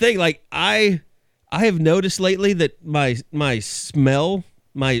 That's the thing. Like, I have noticed lately that my smell,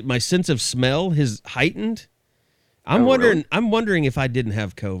 my sense of smell has heightened. I'm wondering if I didn't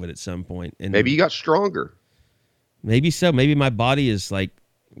have COVID at some point. And maybe you got stronger. Maybe so. Maybe my body is like,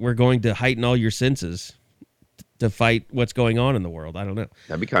 we're going to heighten all your senses to fight what's going on in the world. I don't know.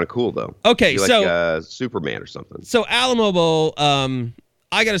 That'd be kind of cool, though. Okay, like Superman or something. So Alamo Bowl,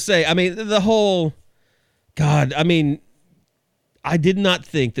 I got to say, I mean, I did not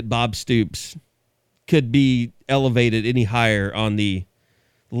think that Bob Stoops could be elevated any higher on the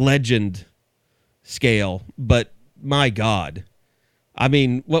legend scale, but my God. I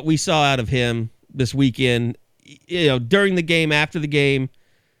mean, what we saw out of him this weekend, during the game, after the game,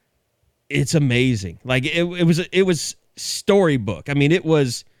 it's amazing. Like, it was storybook. I mean, it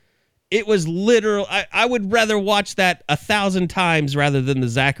was literal. I would rather watch that 1,000 times rather than the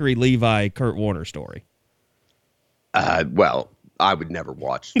Zachary Levi, Kurt Warner story. Well, I would never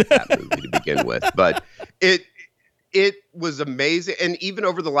watch that movie to begin with, but it was amazing. And even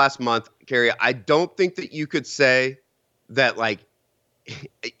over the last month, Kerry, I don't think that you could say that, like,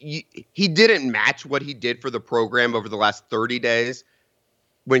 he didn't match what he did for the program over the last 30 days,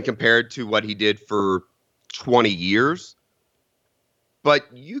 when compared to what he did for 20 years. But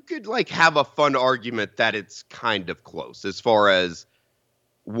you could like have a fun argument that it's kind of close as far as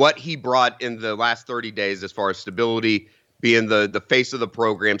what he brought in the last 30 days, as far as stability, being the face of the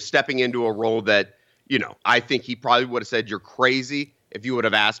program, stepping into a role that, I think he probably would have said you're crazy if you would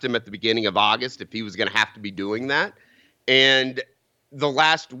have asked him at the beginning of August if he was going to have to be doing that. And the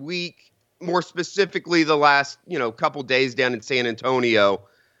last week, more specifically the last, couple days down in San Antonio,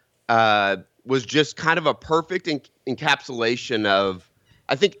 was just kind of a perfect encapsulation of,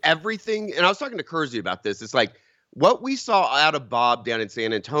 I think, everything. And I was talking to Kersey about this. It's like what we saw out of Bob down in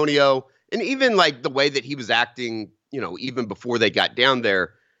San Antonio, and even like the way that he was acting, even before they got down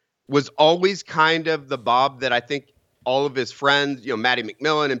there, was always kind of the Bob that I think all of his friends, Matty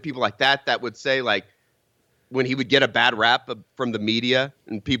McMillan and people like that would say, like, when he would get a bad rap from the media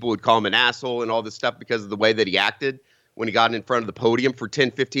and people would call him an asshole and all this stuff because of the way that he acted when he got in front of the podium for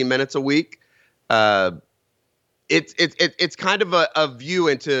 10, 15 minutes a week. It's kind of a view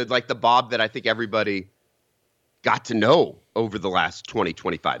into like the Bob that I think everybody got to know over the last 20,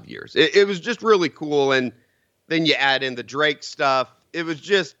 25 years. It was just really cool. And then you add in the Drake stuff. It was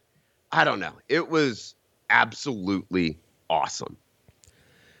just, I don't know. It was absolutely awesome.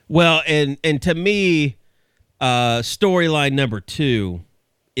 Well, and to me, storyline number 2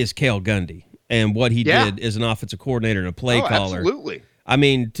 is Cale Gundy and what he did as an offensive coordinator and a play caller. Absolutely. I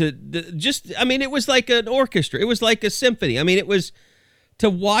mean, it was like an orchestra. It was like a symphony. I mean, it was to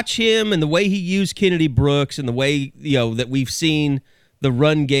watch him and the way he used Kennedy Brooks and the way, that we've seen the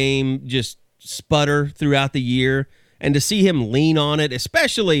run game just sputter throughout the year, and to see him lean on it,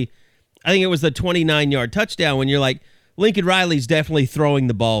 especially, I think it was the 29-yard touchdown when you're like, Lincoln Riley's definitely throwing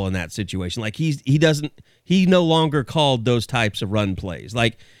the ball in that situation. Like he no longer called those types of run plays.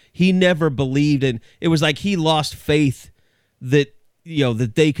 Like he never believed in, it was like he lost faith that,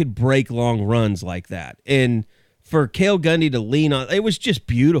 that they could break long runs like that. And for Cale Gundy to lean on, it was just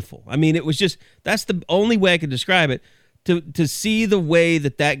beautiful. I mean, it was just, that's the only way I could describe it. To see the way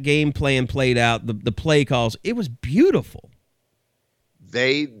that game plan played out, the play calls, it was beautiful.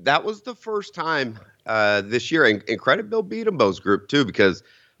 That was the first time this year, and credit Bill Beatembo's group too, because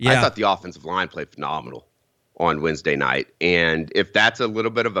I thought the offensive line played phenomenal on Wednesday night. And if that's a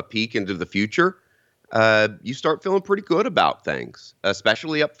little bit of a peek into the future, you start feeling pretty good about things,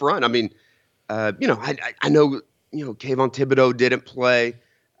 especially up front. I mean, I know, Kayvon Thibodeau didn't play,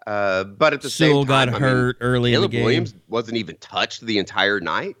 but at the same time, got hurt early in the game. Williams wasn't even touched the entire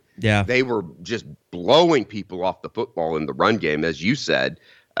night. Yeah. They were just blowing people off the football in the run game, as you said.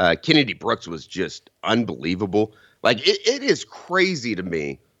 Kennedy Brooks was just unbelievable. Like, it is crazy to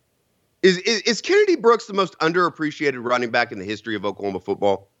me. Is Kennedy Brooks the most underappreciated running back in the history of Oklahoma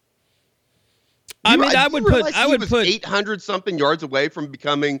football? I would put 800 something yards away from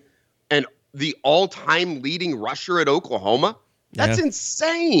becoming the all-time leading rusher at Oklahoma. That's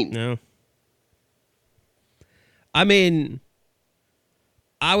insane. No. I mean,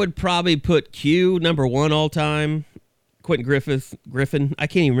 I would probably put Q number 1 all time. Quentin Griffin. I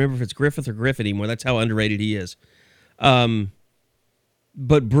can't even remember if it's Griffith or Griffin anymore. That's how underrated he is.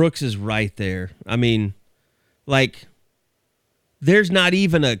 But Brooks is right there. I mean, like, there's not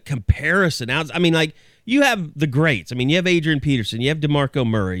even a comparison. I mean, like, you have the greats. I mean, you have Adrian Peterson. You have DeMarco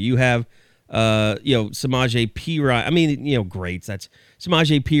Murray. You have, Samaje Perine. I mean, greats. That's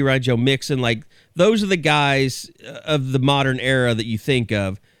Samaje Perine, Joe Mixon. Like, those are the guys of the modern era that you think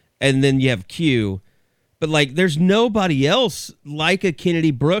of. And then you have Q. But, like, there's nobody else like a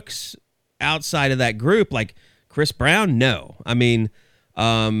Kennedy Brooks outside of that group. Like, Chris Brown, no. I mean,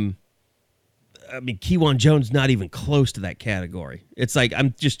 Kewan Jones not even close to that category. It's like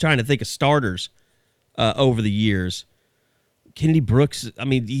I'm just trying to think of starters over the years. Kennedy Brooks, I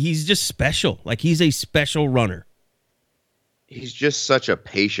mean, he's just special. Like, he's a special runner. He's just such a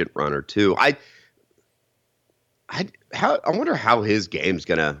patient runner, too. I wonder how his game's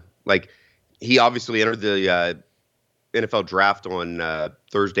gonna, like, he obviously entered the NFL draft on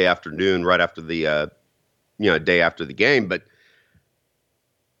Thursday afternoon, right after the day after the game. But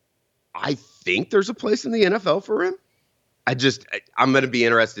I think there's a place in the NFL for him. I'm going to be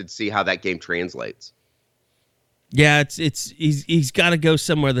interested to see how that game translates. Yeah, he's got to go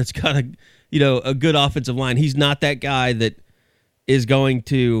somewhere that's got a good offensive line. He's not that guy that is going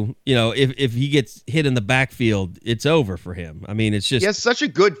to, if he gets hit in the backfield, it's over for him. I mean, it's just, he has such a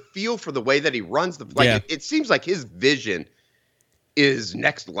good feel for the way that he runs it seems like his vision is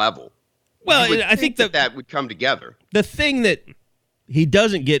next level. Well, I think that would come together. The thing that he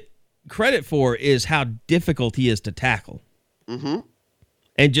doesn't get credit for is how difficult he is to tackle. Mm-hmm.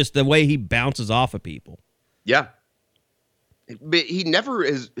 And just the way he bounces off of people. Yeah. but he never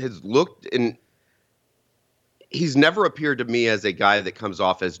has looked, and he's never appeared to me as a guy that comes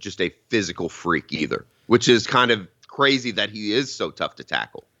off as just a physical freak either, which is kind of crazy that he is so tough to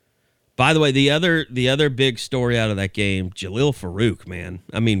tackle. By the way, the other big story out of that game, Jalil Farouk, man.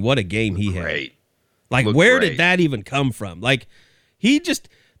 I mean, what a game he had. Like, where did that even come from? Like,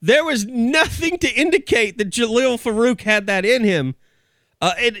 there was nothing to indicate that Jalil Farouk had that in him.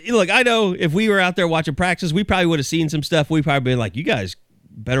 Look, I know if we were out there watching practice, we probably would have seen some stuff. We'd probably been like, you guys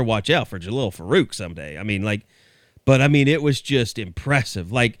better watch out for Jalil Farouk someday. I mean, it was just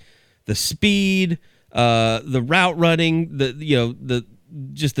impressive. Like, the speed, the route running,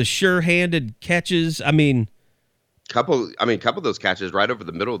 just the sure-handed catches. I mean, couple of those catches right over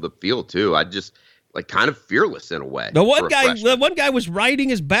the middle of the field too. I just kind of fearless in a way. The one guy was riding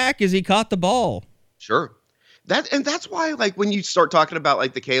his back as he caught the ball. Sure. That's why, when you start talking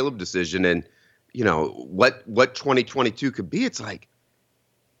about the Caleb decision and what 2022 could be, it's like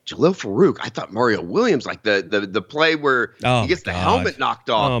Jalil Farouk. I thought Mario Williams, the play where he gets the helmet knocked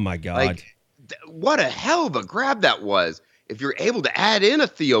off. Oh my God! What a hell of a grab that was. If you're able to add in a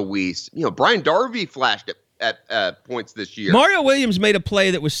Theo Weiss, Brian Darby flashed at points this year. Mario Williams made a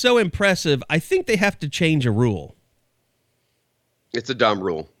play that was so impressive. I think they have to change a rule. It's a dumb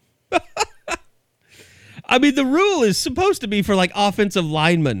rule. I mean, the rule is supposed to be for offensive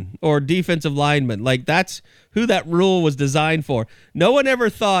linemen or defensive linemen. That's who that rule was designed for. No one ever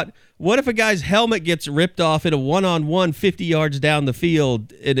thought, what if a guy's helmet gets ripped off in a one-on-one 50 yards down the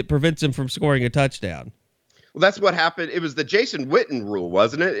field and it prevents him from scoring a touchdown? Well, that's what happened. It was the Jason Witten rule,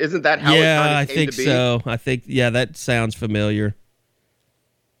 wasn't it? Isn't that how it kind of came to be? Yeah, I think so. That sounds familiar.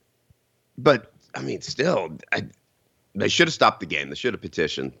 But, I mean, still, they should have stopped the game. They should have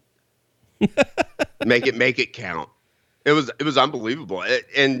petitioned. Make it count. It was unbelievable.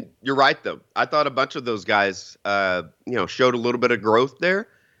 And you're right, though. I thought a bunch of those guys, showed a little bit of growth there.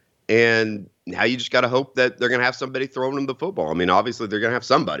 And now you just got to hope that they're going to have somebody throwing them the football. I mean, obviously they're going to have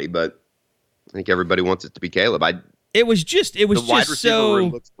somebody, but I think everybody wants it to be Caleb. It was just the wide receiver room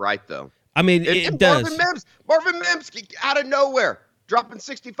looks bright, though. I mean, it does. Marvin Mims out of nowhere, dropping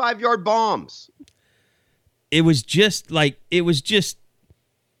 65-yard bombs. It was just I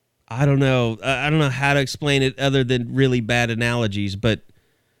don't know. I don't know how to explain it other than really bad analogies, but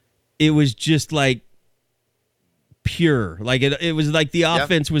it was just pure. It was the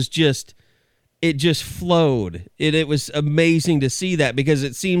offense was just, it just flowed. It was amazing to see that because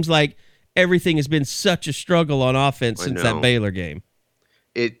it seems like everything has been such a struggle on offense since that Baylor game.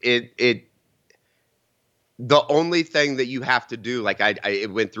 The only thing that you have to do,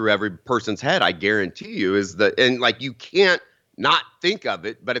 it went through every person's head, I guarantee you, is you can't not think of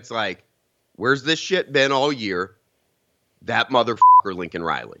it, but it's where's this shit been all year? That motherfucker Lincoln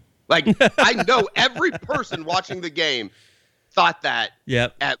Riley. I know every person watching the game thought that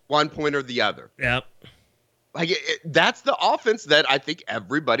at one point or the other. Yep. That's the offense that I think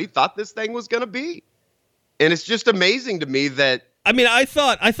everybody thought this thing was going to be. And it's just amazing to me that. I mean, I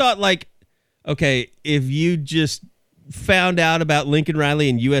thought okay, if you just found out about Lincoln Riley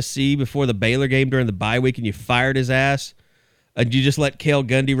and USC before the Baylor game during the bye week and you fired his ass, and you just let Cale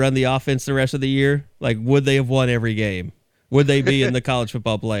Gundy run the offense the rest of the year, would they have won every game? Would they be in the college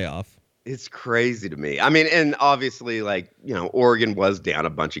football playoff? It's crazy to me. I mean, and obviously, Oregon was down a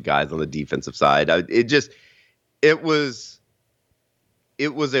bunch of guys on the defensive side. It was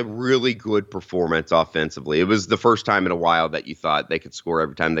a really good performance offensively. It was the first time in a while that you thought they could score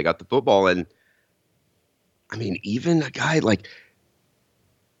every time they got the football. And I mean, even a guy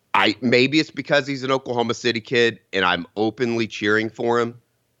maybe it's because he's an Oklahoma City kid and I'm openly cheering for him,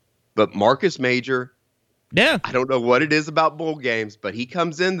 but Marcus Major, I don't know what it is about bowl games, but he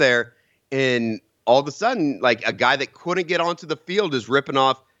comes in there and all of a sudden, a guy that couldn't get onto the field is ripping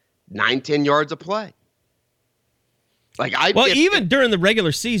off 9-10 yards of play. Even during the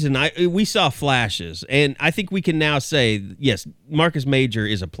regular season, we saw flashes, and I think we can now say, yes, Marcus Major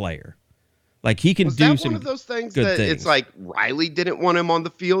is a player. He can do some. Was that one of those things that it's Riley didn't want him on the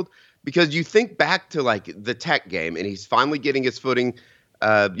field? Because you think back to the Tech game, and he's finally getting his footing,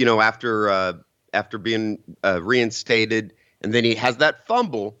 after being reinstated, and then he has that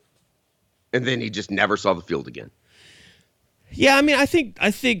fumble, and then he just never saw the field again. Yeah, I mean, I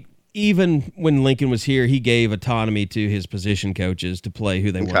think even when Lincoln was here, he gave autonomy to his position coaches to play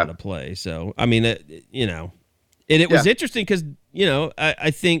who they wanted to play. So, I mean, and it was interesting because,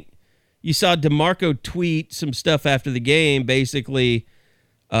 I think you saw DeMarco tweet some stuff after the game, basically,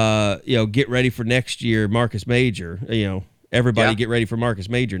 get ready for next year, Marcus Major. Everybody get ready for Marcus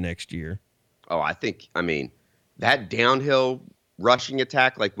Major next year. Oh, I mean, that downhill rushing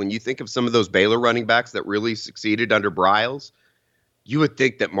attack, when you think of some of those Baylor running backs that really succeeded under Briles, you would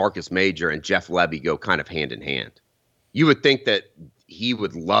think that Marcus Major and Jeff Levy go kind of hand in hand. You would think that he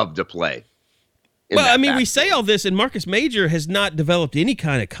would love to play. Well, I mean, we say all this, and Marcus Major has not developed any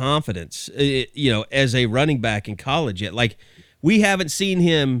kind of confidence, as a running back in college yet. Like, we haven't seen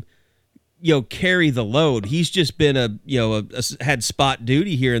him, carry the load. He's just been had spot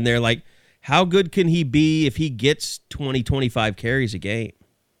duty here and there. Like, how good can he be if he gets 20, 25 carries a game?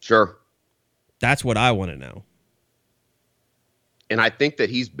 Sure. That's what I want to know. And I think that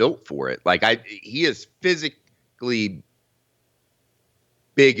he's built for it. Like, he is physically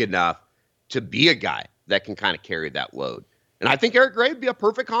big enough to be a guy that can kind of carry that load. And I think Eric Gray would be a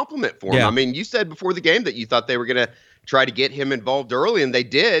perfect compliment for him. Yeah. I mean, you said before the game that you thought they were going to try to get him involved early, and they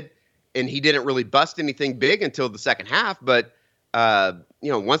did. And he didn't really bust anything big until the second half. But,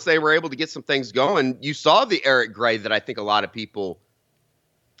 once they were able to get some things going, you saw the Eric Gray that I think a lot of people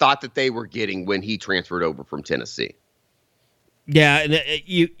thought that they were getting when he transferred over from Tennessee. Yeah, and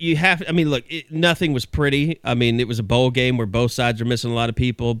you have. I mean, look, nothing was pretty. I mean, it was a bowl game where both sides are missing a lot of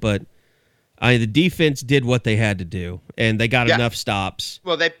people, but the defense did what they had to do, and they got enough stops.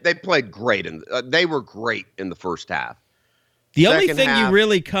 Well, they played great, and they were great in the first half. The only thing you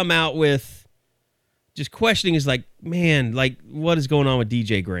really come out with just questioning is like, man, like what is going on with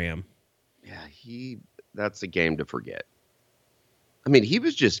DJ Graham? Yeah, that's a game to forget. I mean,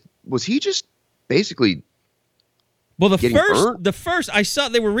 was he just basically. Well, the first I saw,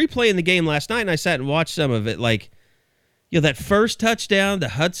 they were replaying the game last night, and I sat and watched some of it. Like, that first touchdown to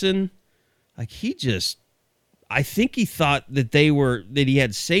Hudson, like I think he thought that he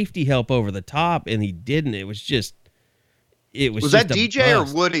had safety help over the top, and he didn't. It was just that DJ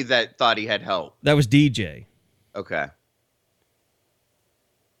or Woody that thought he had help? That was DJ. Okay,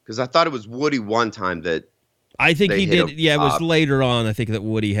 because I thought it was Woody one time that I think he did. Yeah, it was later on. I think that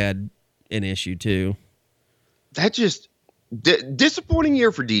Woody had an issue too. That just disappointing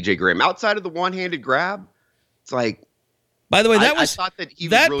year for DJ Graham. Outside of the one-handed grab, it's like. By the way, I thought that he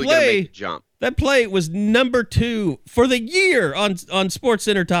was really going to make the jump. That play was number 2 for the year on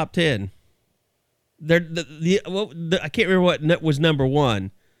SportsCenter Top 10. I can't remember what was number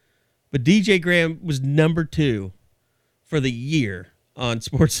 1, but DJ Graham was number 2 for the year on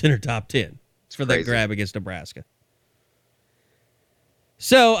SportsCenter Top 10. It's for that grab against Nebraska.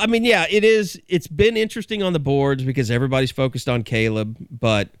 So, I mean, yeah, it's been interesting on the boards because everybody's focused on Caleb,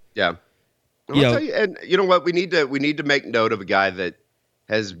 but yeah. I'll tell you, and you know what? We need to make note of a guy that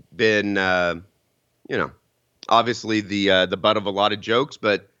has been, obviously the butt of a lot of jokes,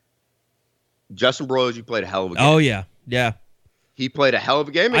 but Justin Broiles, you played a hell of a game. Oh yeah, yeah. He played a hell of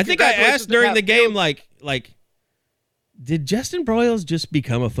a game. I think I asked during the game, like, did Justin Broiles just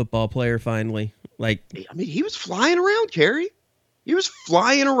become a football player finally? Like, I mean, he was flying around, Kerry. He was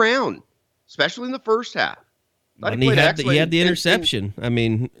flying around, especially in the first half. And he had the interception.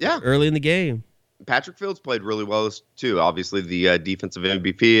 Early in the game. Patrick Fields played really well too. Obviously, the defensive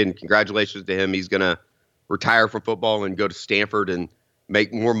MVP, and congratulations to him. He's going to retire from football and go to Stanford and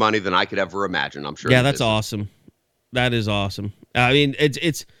make more money than I could ever imagine. I'm sure. Yeah, that's awesome. That is awesome. I mean,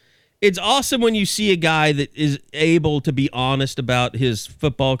 it's awesome when you see a guy that is able to be honest about his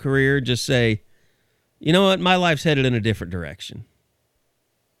football career. Just say, you know what, my life's headed in a different direction.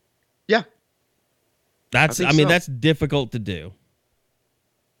 Yeah. That's difficult to do.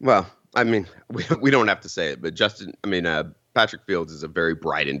 Well, I mean, we don't have to say it, but Patrick Fields is a very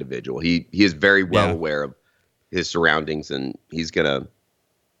bright individual. He is very well aware of his surroundings, and he's gonna.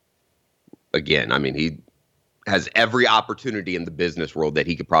 Again, I mean, he has every opportunity in the business world that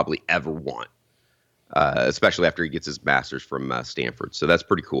he could probably ever want, especially after he gets his master's from Stanford. So that's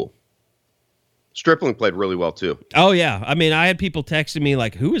pretty cool. Stripling played really well too. Oh yeah, I mean, I had people texting me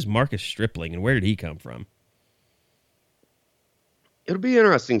like, "Who is Marcus Stripling, and where did he come from?" It'll be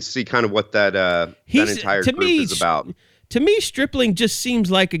interesting to see kind of what that entire group is about. To me, Stripling just seems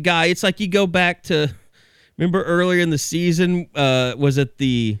like a guy. It's like you go back to, remember earlier in the season, was it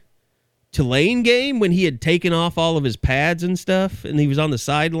the Tulane game when he had taken off all of his pads and stuff, and he was on the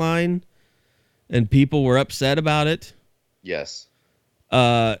sideline, and people were upset about it? Yes.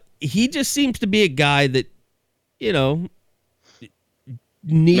 He just seems to be a guy that,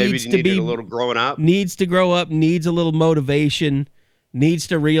 needs to be a little growing up. Needs to grow up, needs a little motivation, needs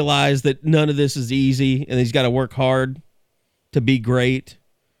to realize that none of this is easy, and he's got to work hard to be great.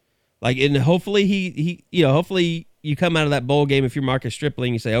 Like, and hopefully hopefully you come out of that bowl game if you're Marcus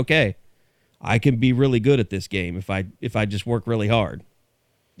Stripling, you say, okay, I can be really good at this game if I just work really hard.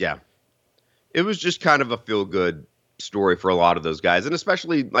 Yeah. It was just kind of a feel-good story for a lot of those guys, and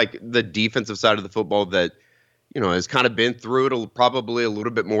especially like the defensive side of the football that has kind of been through it probably a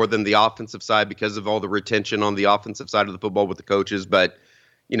little bit more than the offensive side because of all the retention on the offensive side of the football with the coaches. But,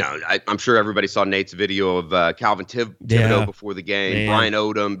 I'm sure everybody saw Nate's video of Calvin Thibodeau before the game, Brian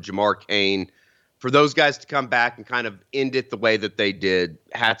Odom, Jamar Cain. For those guys to come back and kind of end it the way that they did,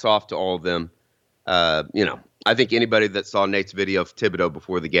 hats off to all of them. I think anybody that saw Nate's video of Thibodeau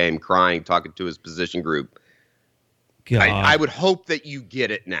before the game crying, talking to his position group, I would hope that you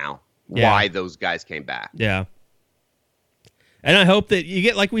get it now, why those guys came back. Yeah. And I hope that you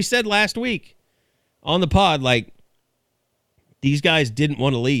get, like we said last week on the pod, like, these guys didn't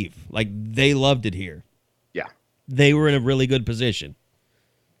want to leave. Like, they loved it here. Yeah. They were in a really good position.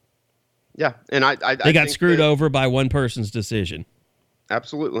 Yeah, and they got screwed over by one person's decision.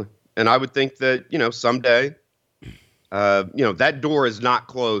 Absolutely. And I would think that, someday, that door is not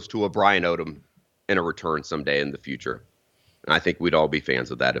closed to a Brian Odom in a return someday in the future. And I think we'd all be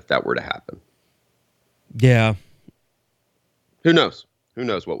fans of that if that were to happen. Yeah. Who knows? Who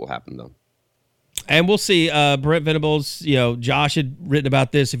knows what will happen, though? And we'll see. Brent Venables, Josh had written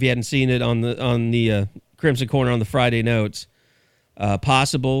about this if you hadn't seen it on the Crimson Corner on the Friday notes.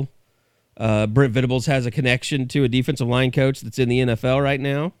 Possible. Brent Venables has a connection to a defensive line coach that's in the NFL right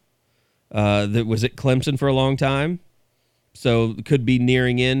now. That was at Clemson for a long time. So could be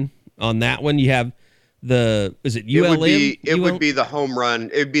nearing in on that one. You have is it ULM? It would be the home run.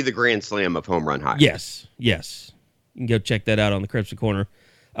 It would be the grand slam of home run hires. Yes. You can go check that out on the Crimson Corner.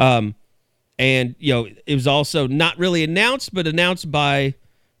 And, it was also not really announced, but announced by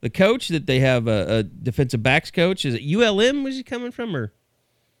the coach that they have a defensive backs coach. Is it ULM? Was he coming from, or?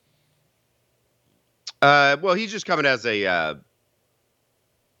 Well, he's just coming as a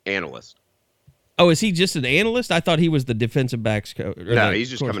analyst. Oh, is he just an analyst? I thought he was the defensive backs coach. No, he's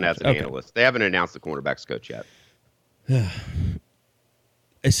just coming as an analyst. They haven't announced the cornerbacks coach yet.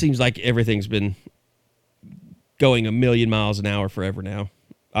 It seems like everything's been going a million miles an hour forever now.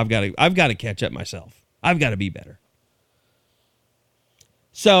 I've got to catch up myself. I've got to be better.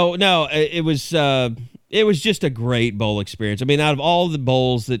 So no, it was just a great bowl experience. I mean, out of all the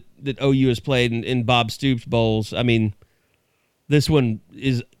bowls that OU has played in Bob Stoops bowls, I mean, this one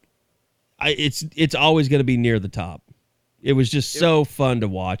is, it's always going to be near the top. It was just so fun to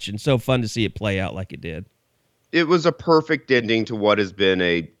watch and so fun to see it play out like it did. It was a perfect ending to what has been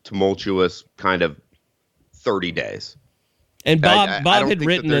a tumultuous kind of 30 days. And Bob I don't had think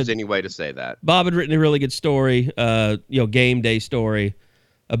written that there's any way to say that. Bob had written a really good story, game day story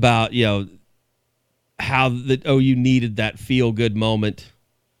about, how the OU needed that feel good moment,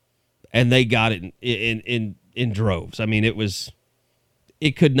 and they got it in droves. I mean,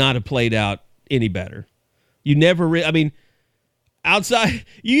 it could not have played out any better. You never, outside,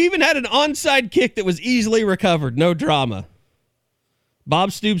 you even had an onside kick that was easily recovered, no drama.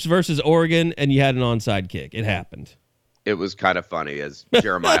 Bob Stoops versus Oregon, and you had an onside kick. It happened. It was kind of funny as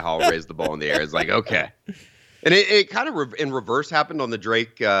Jeremiah Hall raised the ball in the air. It's like, okay. And it kind of in reverse happened on the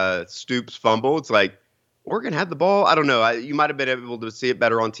Drake Stoops fumble. It's like, Oregon had the ball. I don't know. You might have been able to see it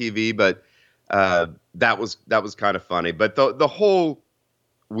better on TV, but that was kind of funny. But the whole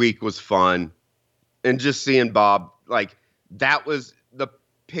week was fun. And just seeing Bob, like, that was the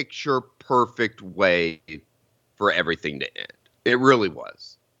picture perfect way for everything to end. It really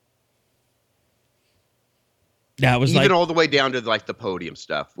was. Yeah, it was even all the way down to like the podium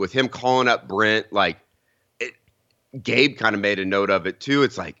stuff with him calling up Brent. Like, Gabe kind of made a note of it too.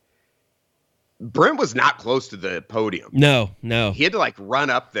 It's like Brent was not close to the podium. No. He had to like run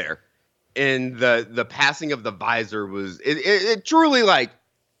up there, and the passing of the visor was it truly like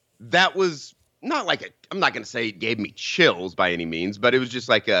that was not like I'm not going to say it gave me chills by any means, but it was just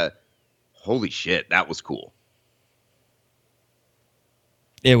like holy shit, that was cool.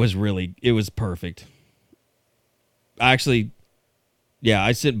 It was perfect. I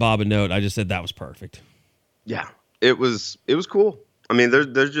sent Bob a note. I just said that was perfect. Yeah, it was cool. I mean,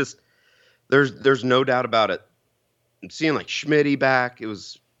 there's no doubt about it. I'm seeing like Schmitty back.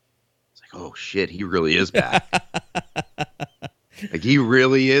 It's like, oh shit, he really is back. Like, he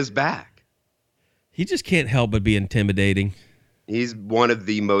really is back. He just can't help but be intimidating. He's one of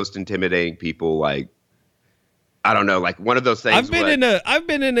the most intimidating people. Like, I don't know, like one of those things. I've been in a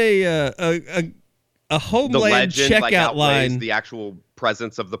Homeland checkout line. The actual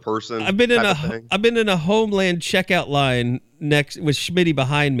presence of the person. I've been in a Homeland checkout line next with Schmitty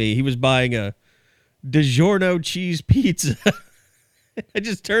behind me. He was buying a DiGiorno cheese pizza. I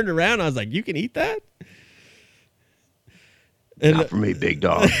just turned around. I was like, "You can eat that?" And, not for me, big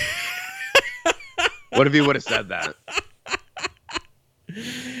dog. What if he would have said that?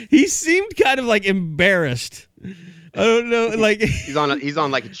 He seemed kind of like embarrassed. I don't know, like he's on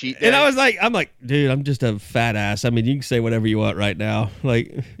like a cheat day. And I'm like, dude, I'm just a fat ass. I mean, you can say whatever you want right now.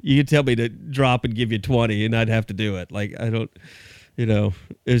 Like, you can tell me to drop and give you 20, and I'd have to do it. Like, I don't,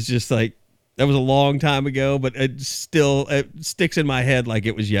 it's just like that was a long time ago, but it sticks in my head like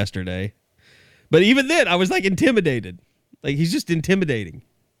it was yesterday. But even then, I was like intimidated. Like, he's just intimidating.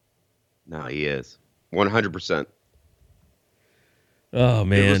 No, he is 100%. Oh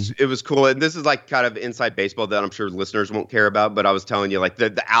man, it was cool. And this is like kind of inside baseball that I'm sure listeners won't care about, but I was telling you, like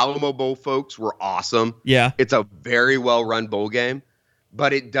the Alamo Bowl folks were awesome. Yeah, it's a very well run bowl game,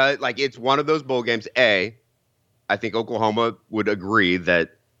 but it does it's one of those bowl games. I think Oklahoma would agree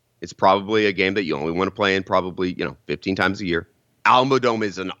that it's probably a game that you only want to play in probably 15 times a year. Alamo Dome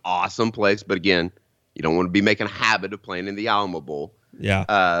is an awesome place, but again, you don't want to be making a habit of playing in the Alamo Bowl.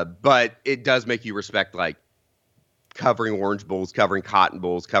 Yeah, but it does make you respect like covering Orange Bowls, covering Cotton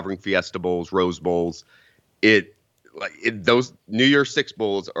Bowls, covering Fiesta Bowls, Rose Bowls. Those New Year's Six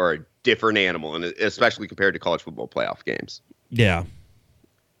Bowls are a different animal, and especially compared to college football playoff games. Yeah,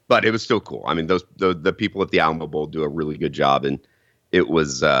 but it was still cool. I mean, the people at the Alamo Bowl do a really good job, and it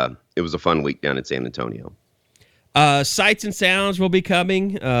was a fun week down in San Antonio. Sights and sounds will be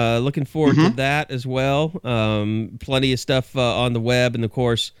coming. Looking forward to that as well. Plenty of stuff on the web, and of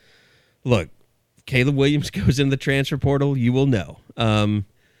course, look. Caleb Williams goes in the transfer portal, you will know.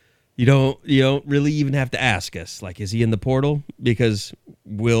 You don't really even have to ask us, like, is he in the portal? Because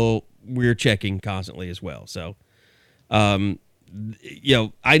we're checking constantly as well. So, I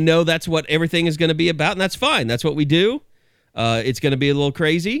know that's what everything is going to be about, and that's fine. That's what we do. It's going to be a little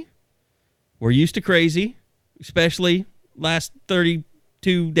crazy. We're used to crazy, especially last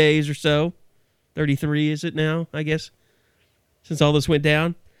 32 days or so. 33 is it now, I guess, since all this went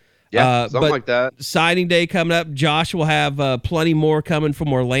down. Yeah, something like that. Signing day coming up. Josh will have plenty more coming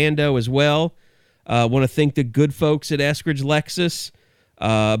from Orlando as well. Want to thank the good folks at Eskridge Lexus.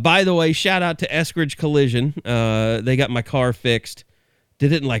 By the way, shout out to Eskridge Collision. They got my car fixed.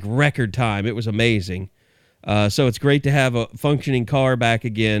 Did it in like record time. It was amazing. So it's great to have a functioning car back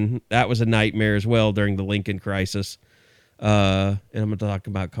again. That was a nightmare as well during the Lincoln crisis. And I'm going to talk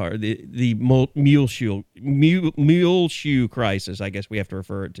about the mule shoe crisis, I guess we have to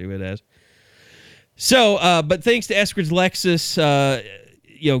refer to it as. So, but thanks to Eskridge Lexus,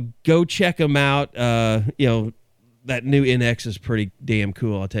 go check them out. That new NX is pretty damn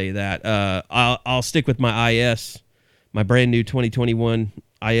cool, I'll tell you that. I'll stick with my IS, my brand new 2021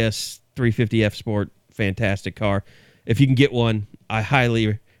 IS 350F Sport, fantastic car. If you can get one, I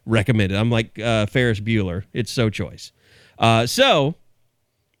highly recommend it. I'm like Ferris Bueller. It's so choice. So,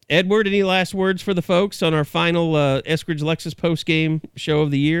 Edward, any last words for the folks on our final Eskridge Lexus post-game show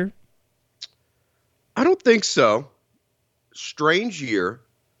of the year? I don't think so. Strange year.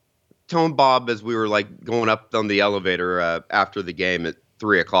 Telling Bob as we were like going up on the elevator after the game at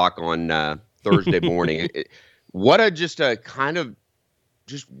 3:00 on Thursday morning. What a kind of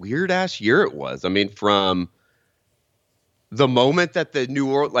weird ass year it was. I mean, from the moment that the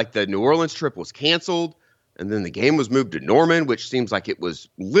New Orleans trip was canceled. And then the game was moved to Norman, which seems like it was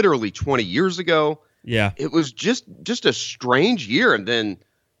literally 20 years ago. Yeah, it was just a strange year. And then,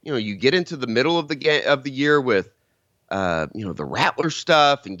 you get into the middle of the year with, the Rattler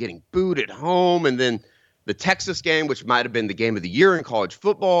stuff and getting booed at home, and then the Texas game, which might have been the game of the year in college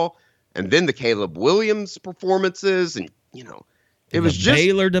football, and then the Caleb Williams performances, and it was just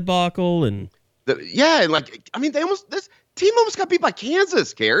Baylor debacle, and this team almost got beat by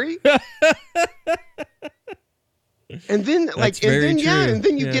Kansas, Gary. And then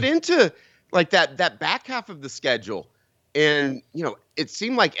you get into like that back half of the schedule, and it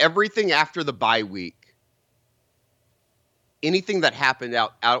seemed like everything after the bye week, anything that happened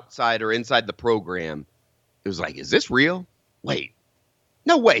outside or inside the program, it was like, is this real? Wait,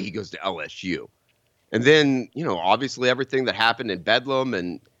 no way he goes to LSU. And then obviously everything that happened in Bedlam,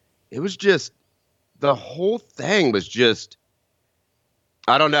 and it was just the whole thing was just,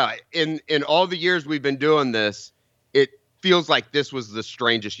 I don't know. In all the years we've been doing this, it feels like this was the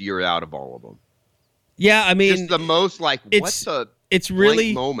strangest year out of all of them. Yeah, I mean, just the most like it's blank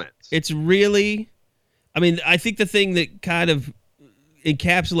really moments. It's really, I mean, I think the thing that kind of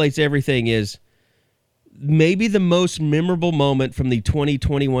encapsulates everything is maybe the most memorable moment from the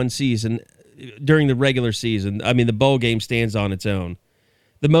 2021 season during the regular season. I mean, the bowl game stands on its own.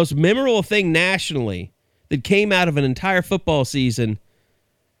 The most memorable thing nationally that came out of an entire football season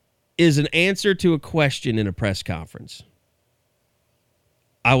is an answer to a question in a press conference.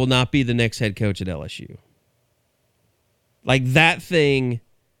 I will not be the next head coach at LSU. Like that thing,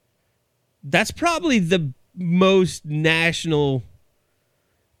 that's probably the most national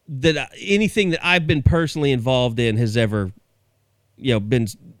anything that I've been personally involved in has ever, been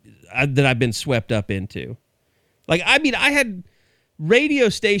that I've been swept up into. Like, I mean, I had radio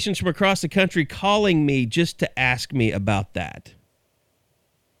stations from across the country calling me just to ask me about that.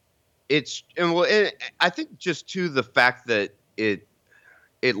 I think just to the fact that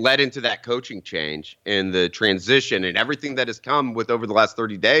it led into that coaching change and the transition and everything that has come with over the last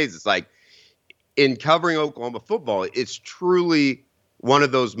 30 days. It's like, in covering Oklahoma football, it's truly one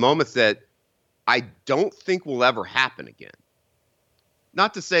of those moments that I don't think will ever happen again.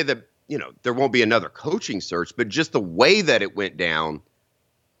 Not to say that, there won't be another coaching search, but just the way that it went down,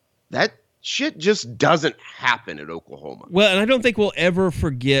 that shit just doesn't happen at Oklahoma. Well, and I don't think we'll ever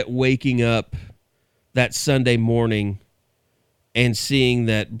forget waking up that Sunday morning and seeing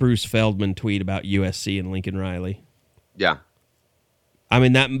that Bruce Feldman tweet about USC and Lincoln Riley. Yeah. I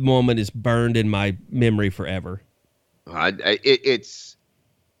mean, that moment is burned in my memory forever. It's,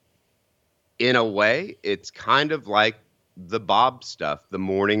 in a way, it's kind of like the Bob stuff, the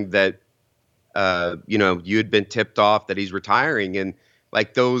morning that, you had been tipped off that he's retiring, and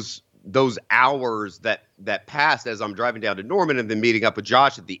like those hours that passed as I'm driving down to Norman and then meeting up with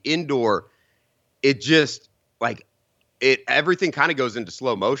Josh at the indoor, it just everything kind of goes into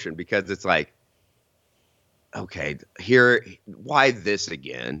slow motion, because it's like, okay, why this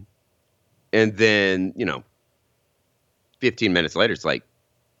again? And then, 15 minutes later, it's like,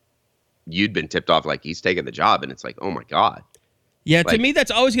 you'd been tipped off like he's taking the job, and it's like, oh my God. Yeah, to me,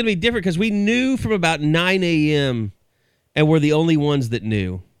 that's always going to be different, because we knew from about 9 a.m., and we're the only ones that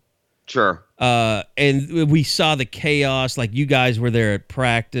knew. Sure. And we saw the chaos, like you guys were there at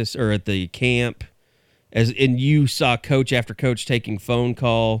practice or at the camp, and you saw coach after coach taking phone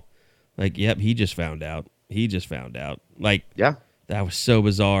call, like, yep, he just found out. Like, yeah, that was so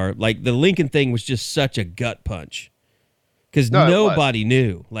bizarre. Like, the Lincoln thing was just such a gut punch, because nobody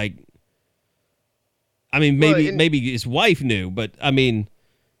knew. Like, I mean, maybe his wife knew, but I mean,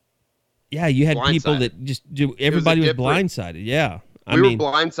 yeah, you had people that just everybody was blindsided. Yeah, we were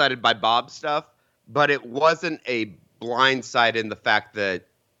blindsided by Bob's stuff, but it wasn't a blindside in the fact that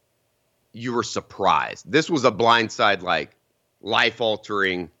you were surprised. This was a blindside, like, life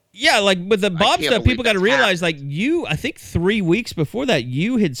altering. Yeah, like with the Bob stuff, people got to realize, like, I think 3 weeks before that,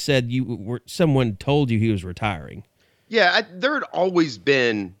 you had said someone told you he was retiring. Yeah, there had always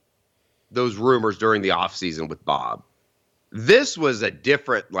been those rumors during the offseason with Bob. This was a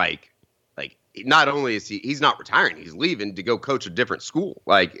different, like not only is he's not retiring, he's leaving to go coach a different school.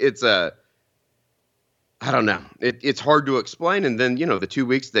 Like, I don't know. It's hard to explain. And then, the 2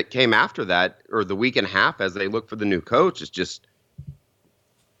 weeks that came after that, or the week and a half as they look for the new coach,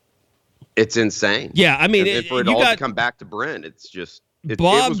 it's insane. Yeah, I mean, for it all to come back to Brent, it's just, it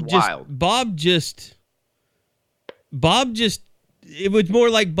was wild. Bob just, it was more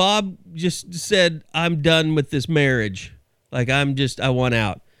like Bob just said, I'm done with this marriage. Like, I want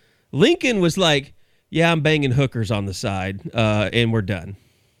out. Lincoln was like, yeah, I'm banging hookers on the side, and we're done.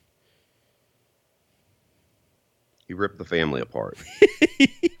 He ripped the family apart.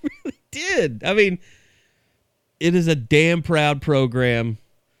 He really did. I mean, it is a damn proud program,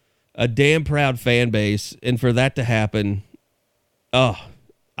 a damn proud fan base, and for that to happen, I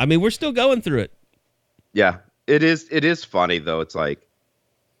mean, we're still going through it. Yeah, it is. It is funny, though. It's like,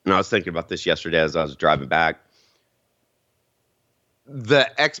 and I was thinking about this yesterday as I was driving back.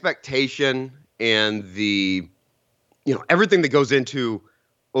 The expectation and the, everything that goes into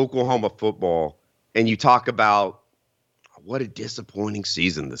Oklahoma football, and you talk about what a disappointing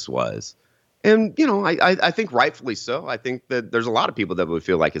season this was. And, I think rightfully so. I think that there's a lot of people that would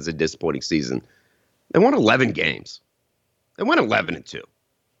feel like it's a disappointing season. They won 11 games. They went 11-2.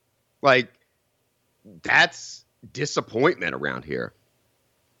 Like, that's disappointment around here.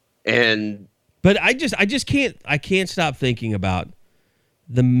 But I can't stop thinking about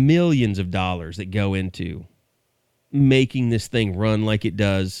the millions of dollars that go into making this thing run like it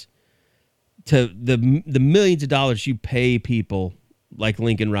does, to the millions of dollars you pay people like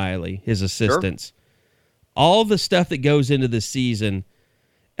Lincoln Riley, his assistants, all the stuff that goes into this season.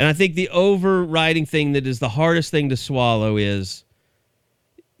 And I think the overriding thing that is the hardest thing to swallow is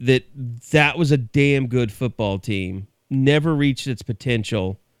that was a damn good football team, never reached its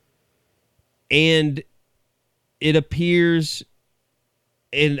potential. And it appears,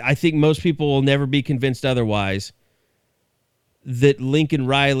 and I think most people will never be convinced otherwise, that Lincoln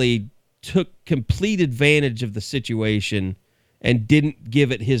Riley took complete advantage of the situation and didn't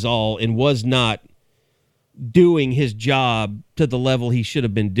give it his all and was not doing his job to the level he should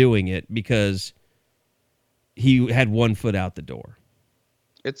have been doing it because he had 1 foot out the door.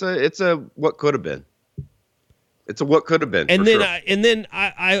 It's a what could have been. It's a what could have been. And for then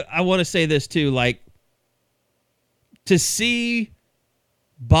sure. I want to say this too, like, to see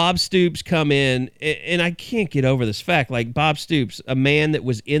Bob Stoops come in, and I can't get over this fact, like Bob Stoops, a man that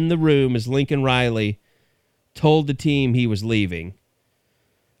was in the room as Lincoln Riley told the team he was leaving.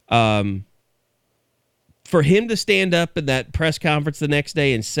 For him to stand up in that press conference the next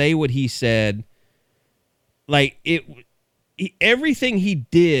day and say what he said, like everything he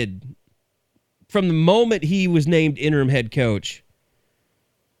did from the moment he was named interim head coach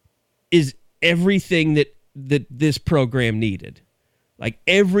is everything that this program needed. Like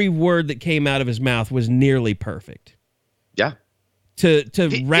every word that came out of his mouth was nearly perfect. Yeah. To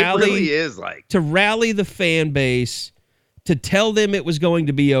rally, it really is like to rally the fan base, to tell them it was going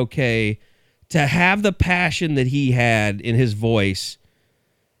to be okay, to have the passion that he had in his voice,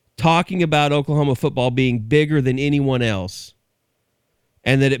 talking about Oklahoma football being bigger than anyone else,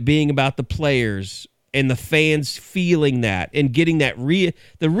 and that it being about the players and the fans feeling that and getting that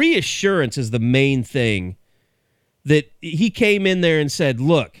the reassurance is the main thing. That he came in there and said,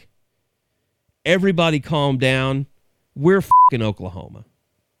 look, everybody calm down. We're f***ing Oklahoma.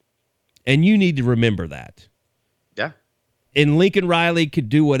 And you need to remember that. Yeah. And Lincoln Riley could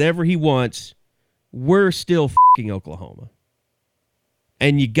do whatever he wants. We're still f***ing Oklahoma.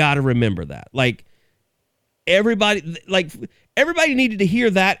 And you got to remember that. Like everybody needed to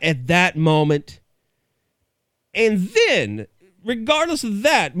hear that at that moment. And then, regardless of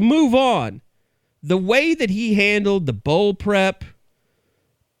that, move on. The way that he handled the bowl prep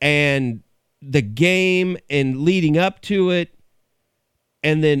and the game and leading up to it,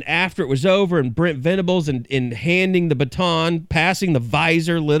 and then after it was over and Brent Venables and handing the baton, passing the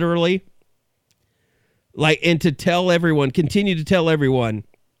visor literally, like, and to continue to tell everyone,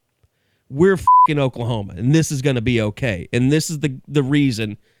 we're f***ing Oklahoma and this is going to be okay. And this is the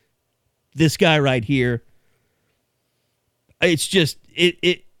reason. This guy right here, it's just,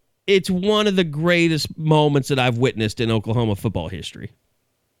 it's one of the greatest moments that I've witnessed in Oklahoma football history.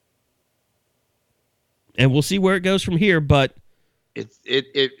 And we'll see where it goes from here, but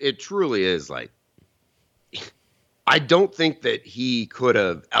it truly is like, I don't think that he could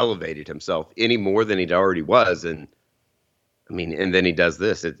have elevated himself any more than he already was. And I mean, and then he does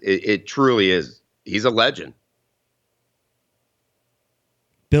this. It truly is. He's a legend.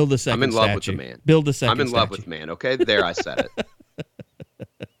 Build a second I'm in love statue. with the man. Build a second I'm in love statue. with man. Okay, there, I said it.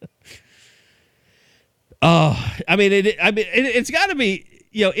 Oh, I mean, it's got to be,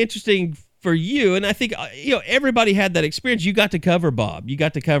 interesting for you. And I think, everybody had that experience. You got to cover Bob. You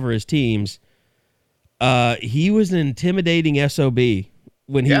got to cover his teams. He was an intimidating SOB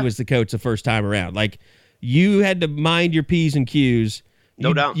when he was the coach the first time around. Like, you had to mind your P's and Q's.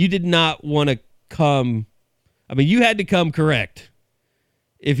 No doubt. You did not want to come. I mean, you had to come correct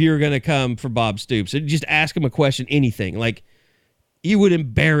if you were going to come for Bob Stoops. And just ask him a question, anything. Like, he would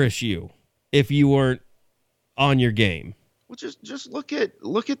embarrass you if you weren't on your game. Well, just look at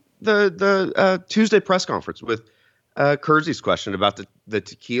the Tuesday press conference with Kersey's question about the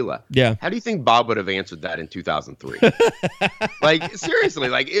tequila. Yeah. How do you think Bob would have answered that in 2003? Like, seriously,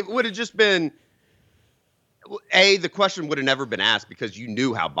 like, it would have just been, the question would have never been asked because you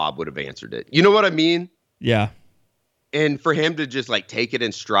knew how Bob would have answered it. You know what I mean? Yeah. And for him to just like take it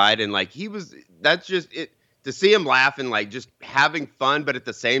in stride and like that's just it, to see him laugh and like just having fun, but at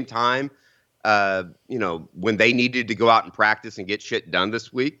the same time, when they needed to go out and practice and get shit done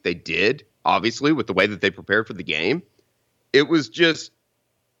this week, they did, obviously, with the way that they prepared for the game. It was just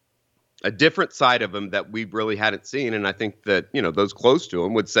a different side of him that we really hadn't seen. And I think that, those close to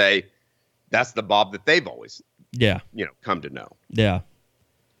him would say that's the Bob that they've always, come to know. Yeah.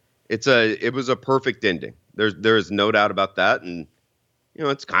 It was a perfect ending. There is no doubt about that. And,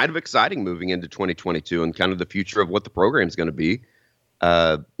 it's kind of exciting moving into 2022 and kind of the future of what the program is going to be.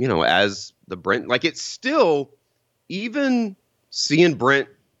 As the Brent, like, it's still, even seeing Brent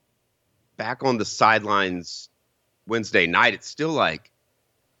back on the sidelines Wednesday night, it's still like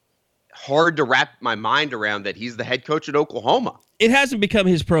hard to wrap my mind around that he's the head coach at Oklahoma. It hasn't become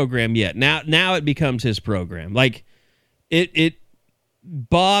his program yet. Now it becomes his program. Like,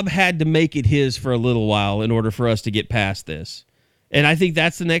 Bob had to make it his for a little while in order for us to get past this. And I think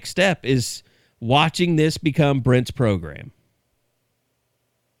that's the next step, is watching this become Brent's program.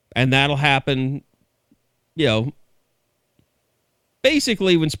 And that'll happen,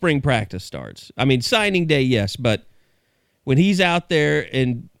 basically when spring practice starts. I mean, signing day, yes, but when he's out there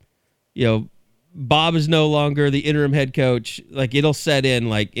and, Bob is no longer the interim head coach, like, it'll set in,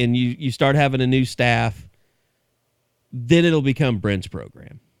 like, and you start having a new staff, then it'll become Brent's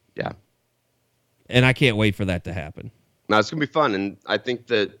program. Yeah. And I can't wait for that to happen. No, it's going to be fun. And I think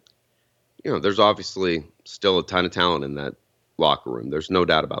that, there's obviously still a ton of talent in that locker room. There's no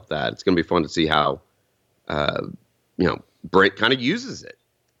doubt about that. It's going to be fun to see how, Brent kind of uses it.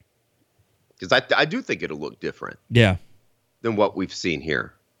 Because I do think it'll look different. Yeah. Than what we've seen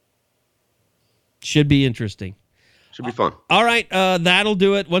here. Should be interesting. Should be fun. All right, that'll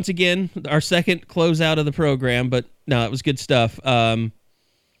do it. Once again, our second closeout of the program, but no, it was good stuff.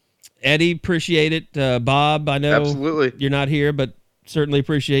 Eddie, appreciate it. Bob, I know Absolutely. You're not here, but certainly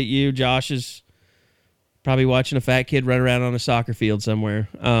appreciate you. Josh is probably watching a fat kid run around on a soccer field somewhere.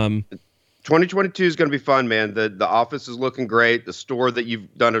 2022 is going to be fun, man. The office is looking great. The store that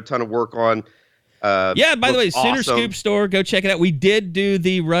you've done a ton of work on. By the way, Sooner awesome. Scoop store, go check it out. We did do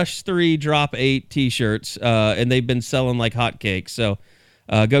the Rush 3 Drop 8 t-shirts, and they've been selling like hotcakes. So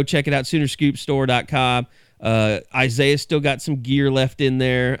go check it out, SoonerScoopStore.com. Isaiah's still got some gear left in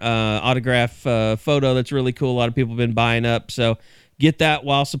there, autograph photo that's really cool. A lot of people have been buying up. So get that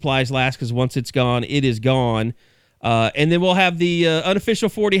while supplies last, because once it's gone, it is gone. And then we'll have the unofficial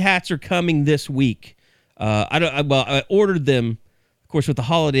 40 hats are coming this week. I ordered them. Of course, with the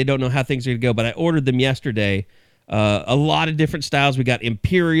holiday, I don't know how things are going to go, but I ordered them yesterday. A lot of different styles. We got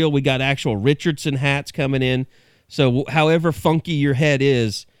Imperial. We got actual Richardson hats coming in. So however funky your head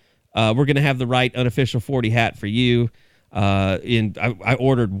is, we're going to have the right unofficial 40 hat for you. I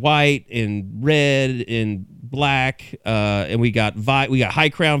ordered white and red and black, and we got high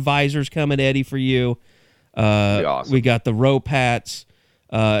crown visors coming, Eddie, for you. Awesome. We got the rope hats,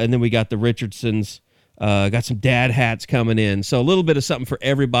 and then we got the Richardsons. Got some dad hats coming in. So a little bit of something for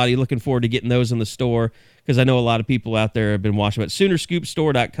everybody. Looking forward to getting those in the store, because I know a lot of people out there have been watching. But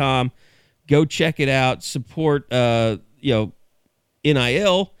SoonerScoopStore.com. Go check it out. Support, NIL.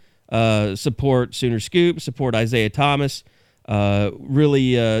 Support Sooner Scoop. Support Isaiah Thomas.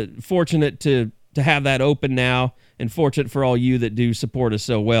 Really fortunate to have that open now, and fortunate for all you that do support us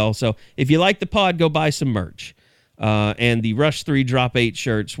so well. So if you like the pod, go buy some merch. And the Rush 3 Drop 8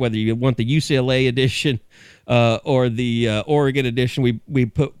 shirts, whether you want the UCLA edition or the Oregon edition, we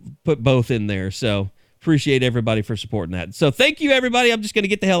put both in there. So appreciate everybody for supporting that. So thank you, everybody. I'm just going to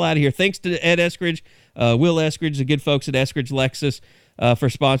get the hell out of here. Thanks to Ed Eskridge, Will Eskridge, the good folks at Eskridge Lexus for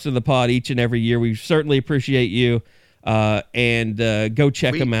sponsoring the pod each and every year. We certainly appreciate you. And go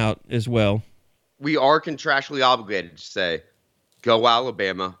check them out as well. We are contractually obligated to say, go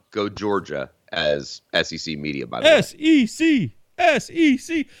Alabama, go Georgia, as SEC media, by the way. SEC.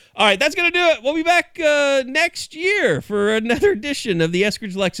 All right, that's going to do it. We'll be back next year for another edition of the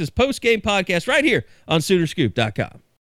Eskridge Lexus post-game podcast right here on SoonerScoop.com.